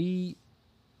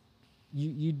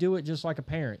do it just like a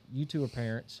parent. You two are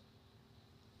parents.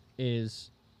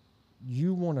 Is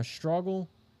you want to struggle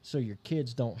so your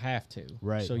kids don't have to.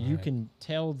 Right. So you can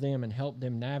tell them and help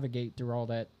them navigate through all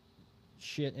that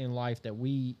shit in life that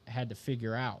we had to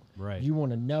figure out. Right. You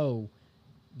want to know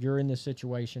you're in this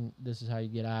situation, this is how you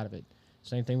get out of it.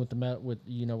 Same thing with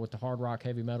the hard rock,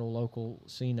 heavy metal local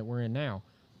scene that we're in now.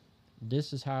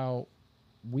 This is how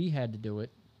we had to do it.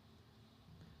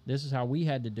 This is how we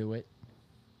had to do it.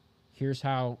 Here's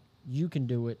how you can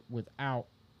do it without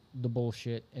the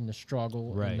bullshit and the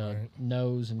struggle and the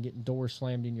nose and getting doors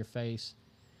slammed in your face,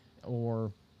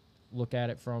 or look at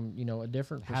it from a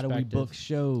different perspective. How do we book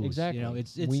shows? Exactly.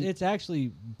 It's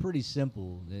actually pretty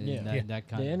simple. That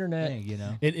kind of internet thing.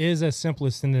 It is as simple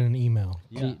as sending an email.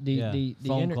 The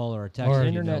phone call or a text. Or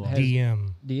internet has,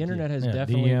 DM. The internet has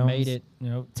definitely DMs, made it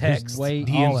text, way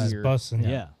DMs is easier busting.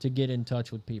 to get in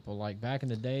touch with people. Like back in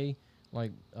the day,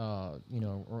 like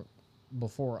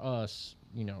before us,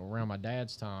 around my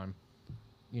dad's time,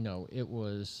 it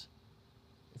was,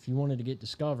 if you wanted to get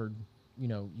discovered,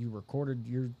 you recorded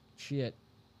your shit,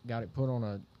 got it put on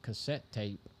a cassette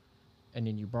tape, and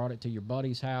then you brought it to your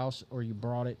buddy's house, or you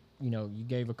brought it, you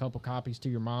gave a couple copies to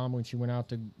your mom when she went out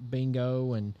to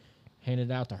bingo and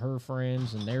handed it out to her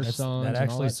friends and their sons. That and all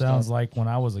actually that sounds stuff. like when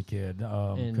I was a kid,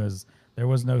 because there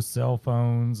was no cell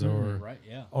phones or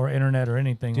internet or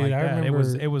anything Dude, like I that.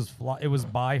 remember- It was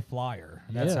by flyer.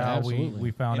 And that's Yeah, how absolutely.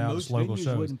 we found and out most it's local venues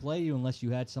shows. wouldn't play you unless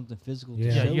you had something physical to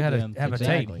Yeah. show Yeah, you had them to have a to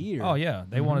tape. come here. Oh yeah,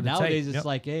 they wanted to tape. Nowadays, it's Yep.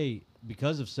 like, hey,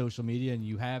 because of social media and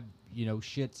you have,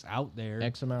 shits out there,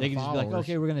 X amount they of can just be like, followers.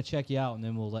 okay, we're going to check you out, and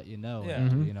then we'll let you know. Yeah.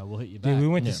 And, Mhm. we'll hit you back. Dude, we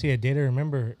went Yeah. to see a Day to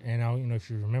Remember, and I don't know if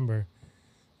you remember,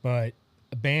 but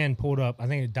a band pulled up. I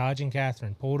think Dodge and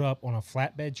Catherine pulled up on a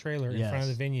flatbed trailer in front of the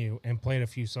Yes. venue and played a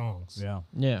few songs. Yeah.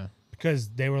 Yeah. Because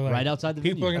they were like, Right outside the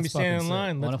people venue. are gonna be That's fucking standing in sick.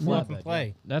 line. On Let's a go up and flatbed,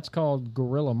 play. That's called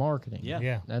guerrilla marketing. Yeah.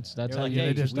 Yeah. That's They're how like, you yeah,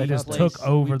 hey, they just- we they just play- took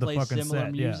over we the play fucking similar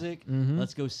set, yeah. music. Mhm.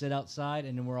 Let's go sit outside,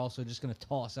 and then we're also just going to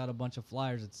toss out a bunch of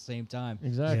flyers at the same time.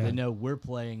 Exactly. Yeah. They know we're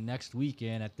playing next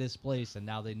weekend at this place, and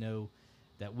now they know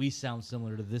that we sound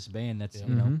similar to this band that's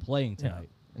Mhm. playing Yeah. tonight.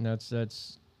 And that's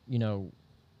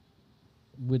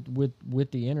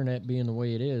with the internet being the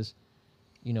way it is,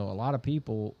 a lot of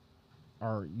people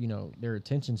are, their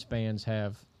attention spans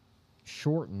have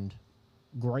shortened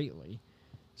greatly.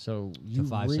 So you To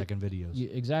 5-second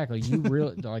videos. exactly, you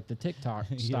really like the TikTok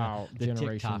Yeah, style the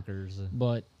generation. TikTokers.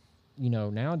 But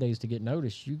nowadays to get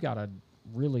noticed, you got to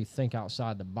really think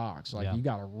outside the box. Like Yeah. you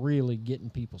got to really get in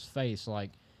people's face,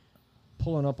 like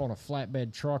pulling up on a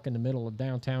flatbed truck in the middle of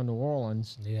downtown New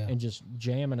Orleans Yeah. and just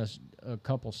jamming a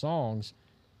couple songs.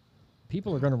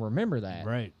 People are going to remember that.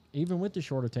 Right. Even with the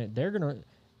short attention, they're going to,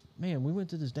 man, we went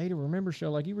to this Day to Remember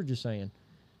show, like you were just saying.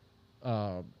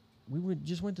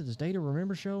 Just went to this Day to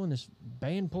Remember show, and this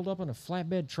band pulled up on a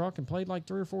flatbed truck and played like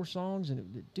 3 or 4 songs,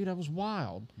 and dude, that was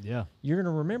wild. Yeah. You're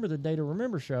going to remember the Day to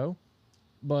Remember show,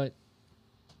 but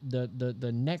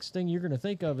the next thing you're going to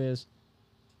think of is,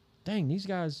 dang, these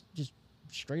guys just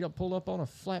straight up pulled up on a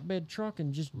flatbed truck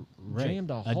and just jammed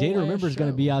a whole Day to ass Remember is going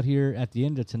show. to be out here at the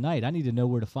end of tonight. I need to know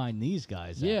where to find these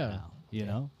guys. Yeah. At now, you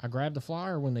know. I grabbed the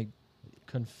flyer when they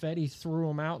confetti threw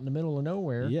them out in the middle of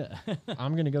nowhere. Yeah.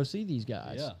 I'm going to go see these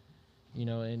guys. Yeah.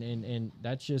 And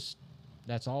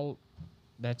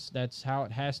that's how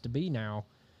it has to be now,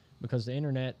 because the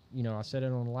internet, I said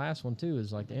it on the last one too,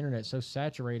 is like the internet's so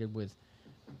saturated with,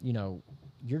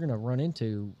 you're going to run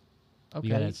into, okay,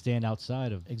 You got to stand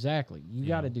outside of. exactly. You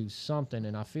Yeah. got to do something.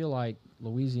 And I feel like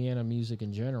Louisiana music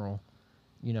in general,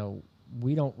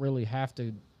 we don't really have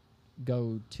to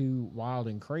go too wild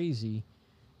and crazy,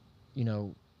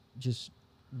 just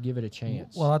give it a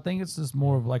chance. Well, I think it's just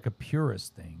more of like a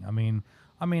purist thing. I mean,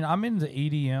 I'm into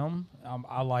EDM.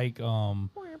 I like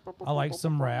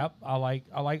some rap. I like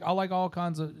all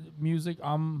kinds of music.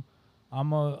 I'm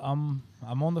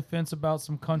on the fence about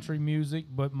some country music,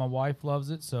 but my wife loves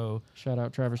it, so shout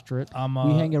out Travis Tritt. I'm.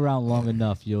 We hang around long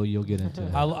enough, you'll get into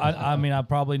it. I mean, I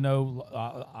probably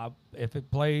know if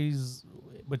it plays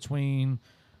between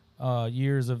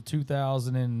years of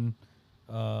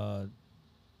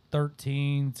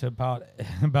 2013 to about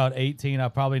 18. I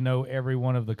probably know every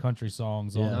one of the country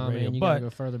songs on the Nah, radio. man, you but gotta go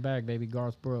further back, baby.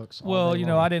 Garth Brooks. all well, day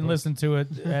I long. didn't listen to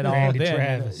it at all Randy then.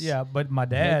 Travis. Yeah, but my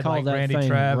dad call like that Randy thing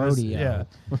Travis. rodeo. Yeah,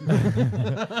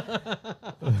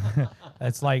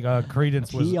 it's like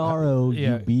Credence was TROUBLE.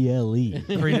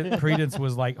 Credence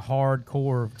was like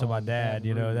hardcore to my dad.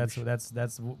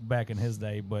 That's back in his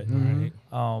day. But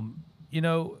I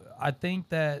think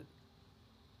that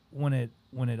when it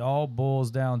all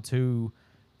boils down to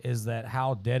is that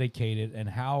how dedicated and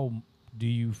how do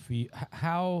you feel,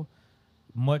 how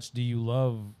much do you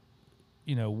love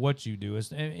what you do,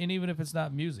 and even if it's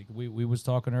not music, we was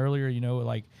talking earlier,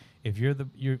 like if you're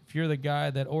the guy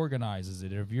that organizes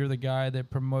it, or if you're the guy that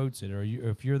promotes it, or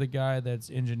if you're the guy that's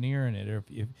engineering it, or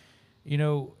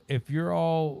if you're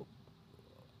all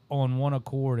on one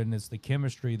accord and it's the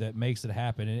chemistry that makes it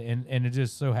happen, and it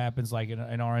just so happens, like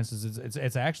in our instance,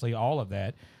 it's actually all of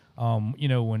that.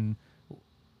 When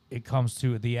it comes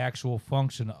to the actual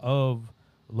function of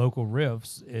local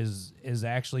riffs is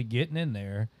actually getting in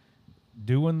there,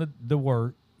 doing the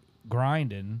work,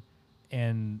 grinding,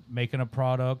 and making a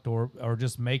product or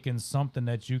just making something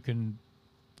that you can,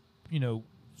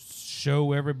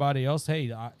 show everybody else.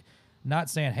 Hey, not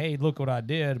saying, hey, look what I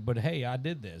did, but hey, I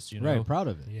did this. Right, proud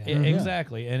of it. Yeah.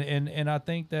 Exactly. And I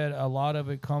think that a lot of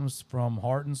it comes from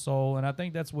heart and soul, and I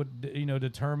think that's what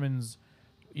determines,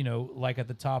 like at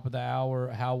the top of the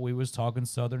hour, how we was talking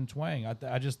Southern twang.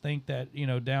 I just think that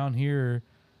down here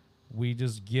we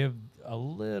just give a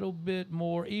little bit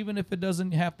more, even if it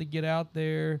doesn't have to get out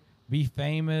there, be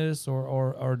famous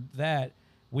or that.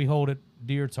 We hold it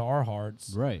dear to our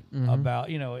hearts, Right. about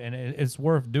and it's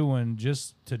worth doing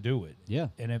just to do it. Yeah.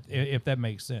 And if that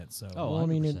makes sense. So Oh, Well, I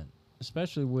mean, 100%.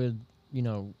 especially with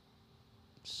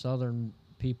Southern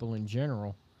people in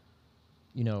general,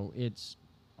 it's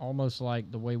almost like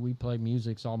the way we play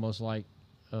music's almost like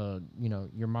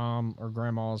your mom or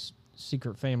grandma's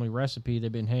secret family recipe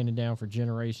they've been handing down for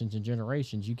generations and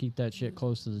generations. You keep that shit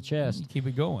close to the chest. You keep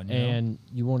it going. And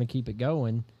you want to keep it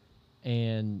going.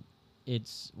 And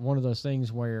it's one of those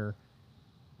things where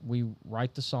we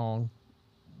write the song,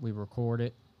 we record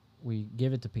it, we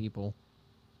give it to people,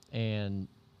 and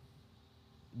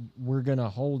we're going to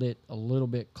hold it a little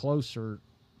bit closer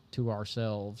to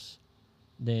ourselves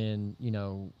than,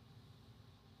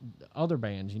 other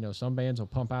bands. Some bands will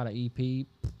pump out an EP.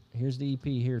 Here's the EP,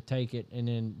 here, take it. And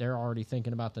then they're already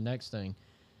thinking about the next thing.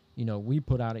 We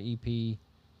put out an EP,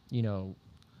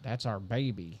 that's our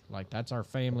baby. Like, that's our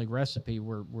family recipe.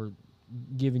 We're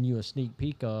giving you a sneak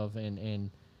peek of, and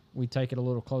we take it a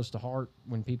little close to heart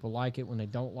when people like it, when they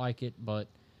don't like it, but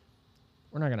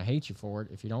we're not going to hate you for it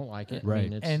if you don't like it. Right. I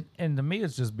mean, it's, and to me,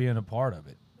 it's just being a part of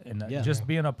it. And Yeah. just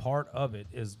being a part of it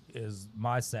is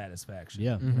my satisfaction.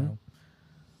 Yeah. You know?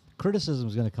 Criticism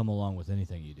is going to come along with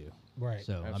anything you do. Right.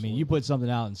 So, I mean, Absolutely. you put something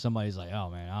out and somebody's like, oh,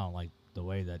 man, I don't like the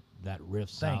way that riff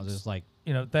sounds. Thanks. It's like,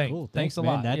 Cool. Thanks a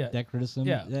man. lot. That criticism,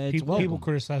 Yeah. it's People welcome.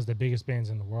 criticize the biggest bands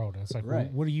in the world, and it's like,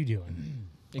 Right. what are you doing?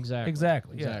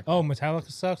 exactly. Yeah. Oh, Metallica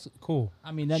sucks? Cool.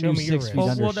 I mean, that Show new me your 6 riff. Feet Well,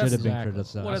 Under that's should have been exactly-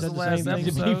 criticized. Well, that's I the said last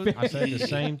same thing. episode. I said the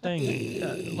same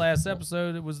thing. Last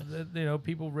episode, it was that,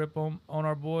 people rip on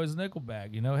our boys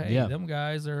Nickelback. Hey, Yeah. them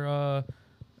guys are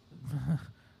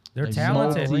they're Like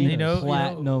talented. multi-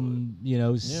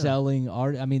 platinum, selling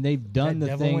art. I mean, they've done that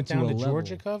the Devil thing went to down a to level.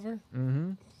 Georgia cover?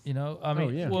 Mm-hmm. I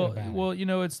mean, yeah. well, Forget about well,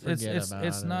 it's Forget about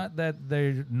it's it. not that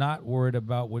they're not worried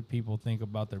about what people think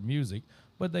about their music,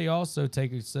 but they also take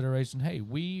consideration. Hey,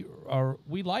 we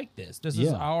like this. This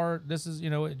is Yeah.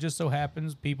 it just so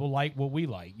happens people like what we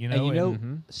like.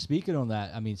 And speaking on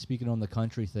that, speaking on the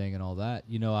country thing and all that,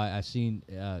 I seen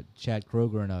Chad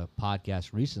Kroger in a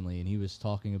podcast recently, and he was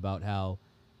talking about how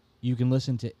you can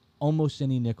listen to almost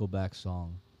any Nickelback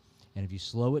song, and if you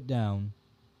slow it down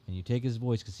and you take his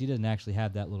voice, because he doesn't actually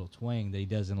have that little twang that he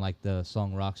does in like the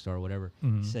song Rockstar or whatever,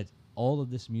 he said all of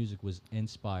this music was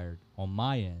inspired on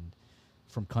my end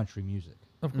from country music.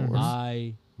 Of course.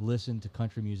 I listened to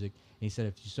country music, and he said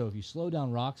if you slow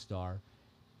down Rockstar,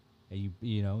 and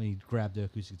he grabbed the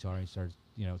acoustic guitar and he started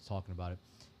talking about it,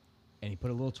 and he put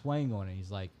a little twang on it.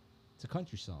 He's like, it's a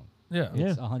country song. Yeah.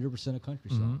 It's 100% a country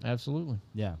song. Absolutely.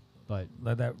 Yeah, but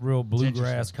Let that real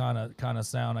bluegrass interesting. kind of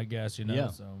sound, I guess. Yeah.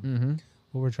 So Mm-hmm.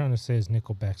 What we're trying to say is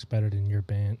Nickelback's better than your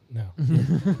band. No.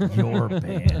 your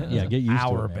band, Yeah, get used to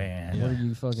our it, man. band. What are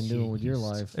you fucking doing with your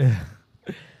life?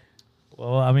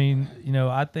 Well,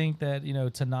 I think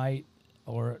that, tonight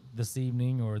or this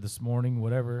evening or this morning,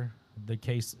 whatever the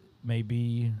case may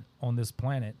be on this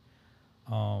planet,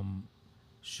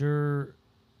 sure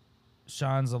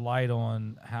shines a light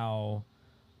on how,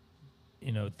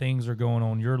 things are going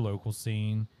on your local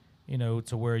scene,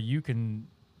 to where you can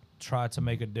try to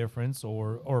make a difference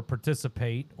or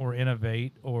participate or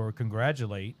innovate or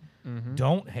congratulate.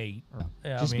 Don't hate.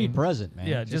 just be present, man.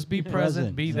 Yeah, just be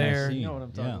present, be there. You know what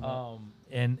I'm talking about.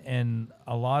 And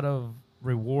a lot of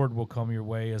reward will come your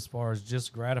way as far as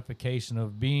just gratification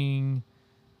of being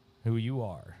who you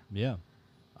are. Yeah.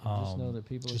 Just know that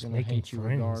people are just going to making hate you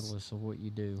friends. regardless of what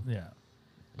you do. Yeah.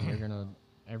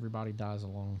 Everybody dies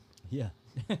alone. Yeah.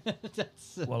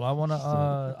 Well, I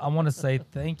want to say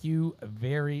thank you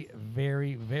very,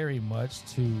 very, very much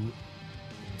to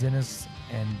Dennis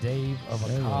and Dave of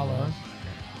ACALA.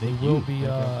 They will be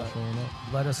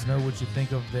let us know what you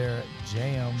think of their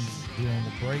jams during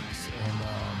the breaks. And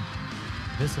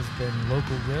this has been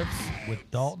Local Riffs with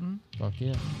Dalton. Fuck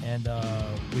yeah. And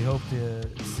we hope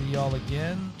to see y'all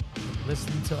again.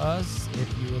 Listen to us if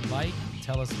you would like.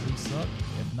 Tell us if we suck.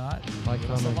 If not, Like, give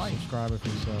us a comment, like. subscribe if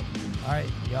you suck. All right.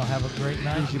 Y'all have a great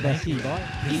night. Here's your best boy.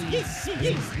 Peace.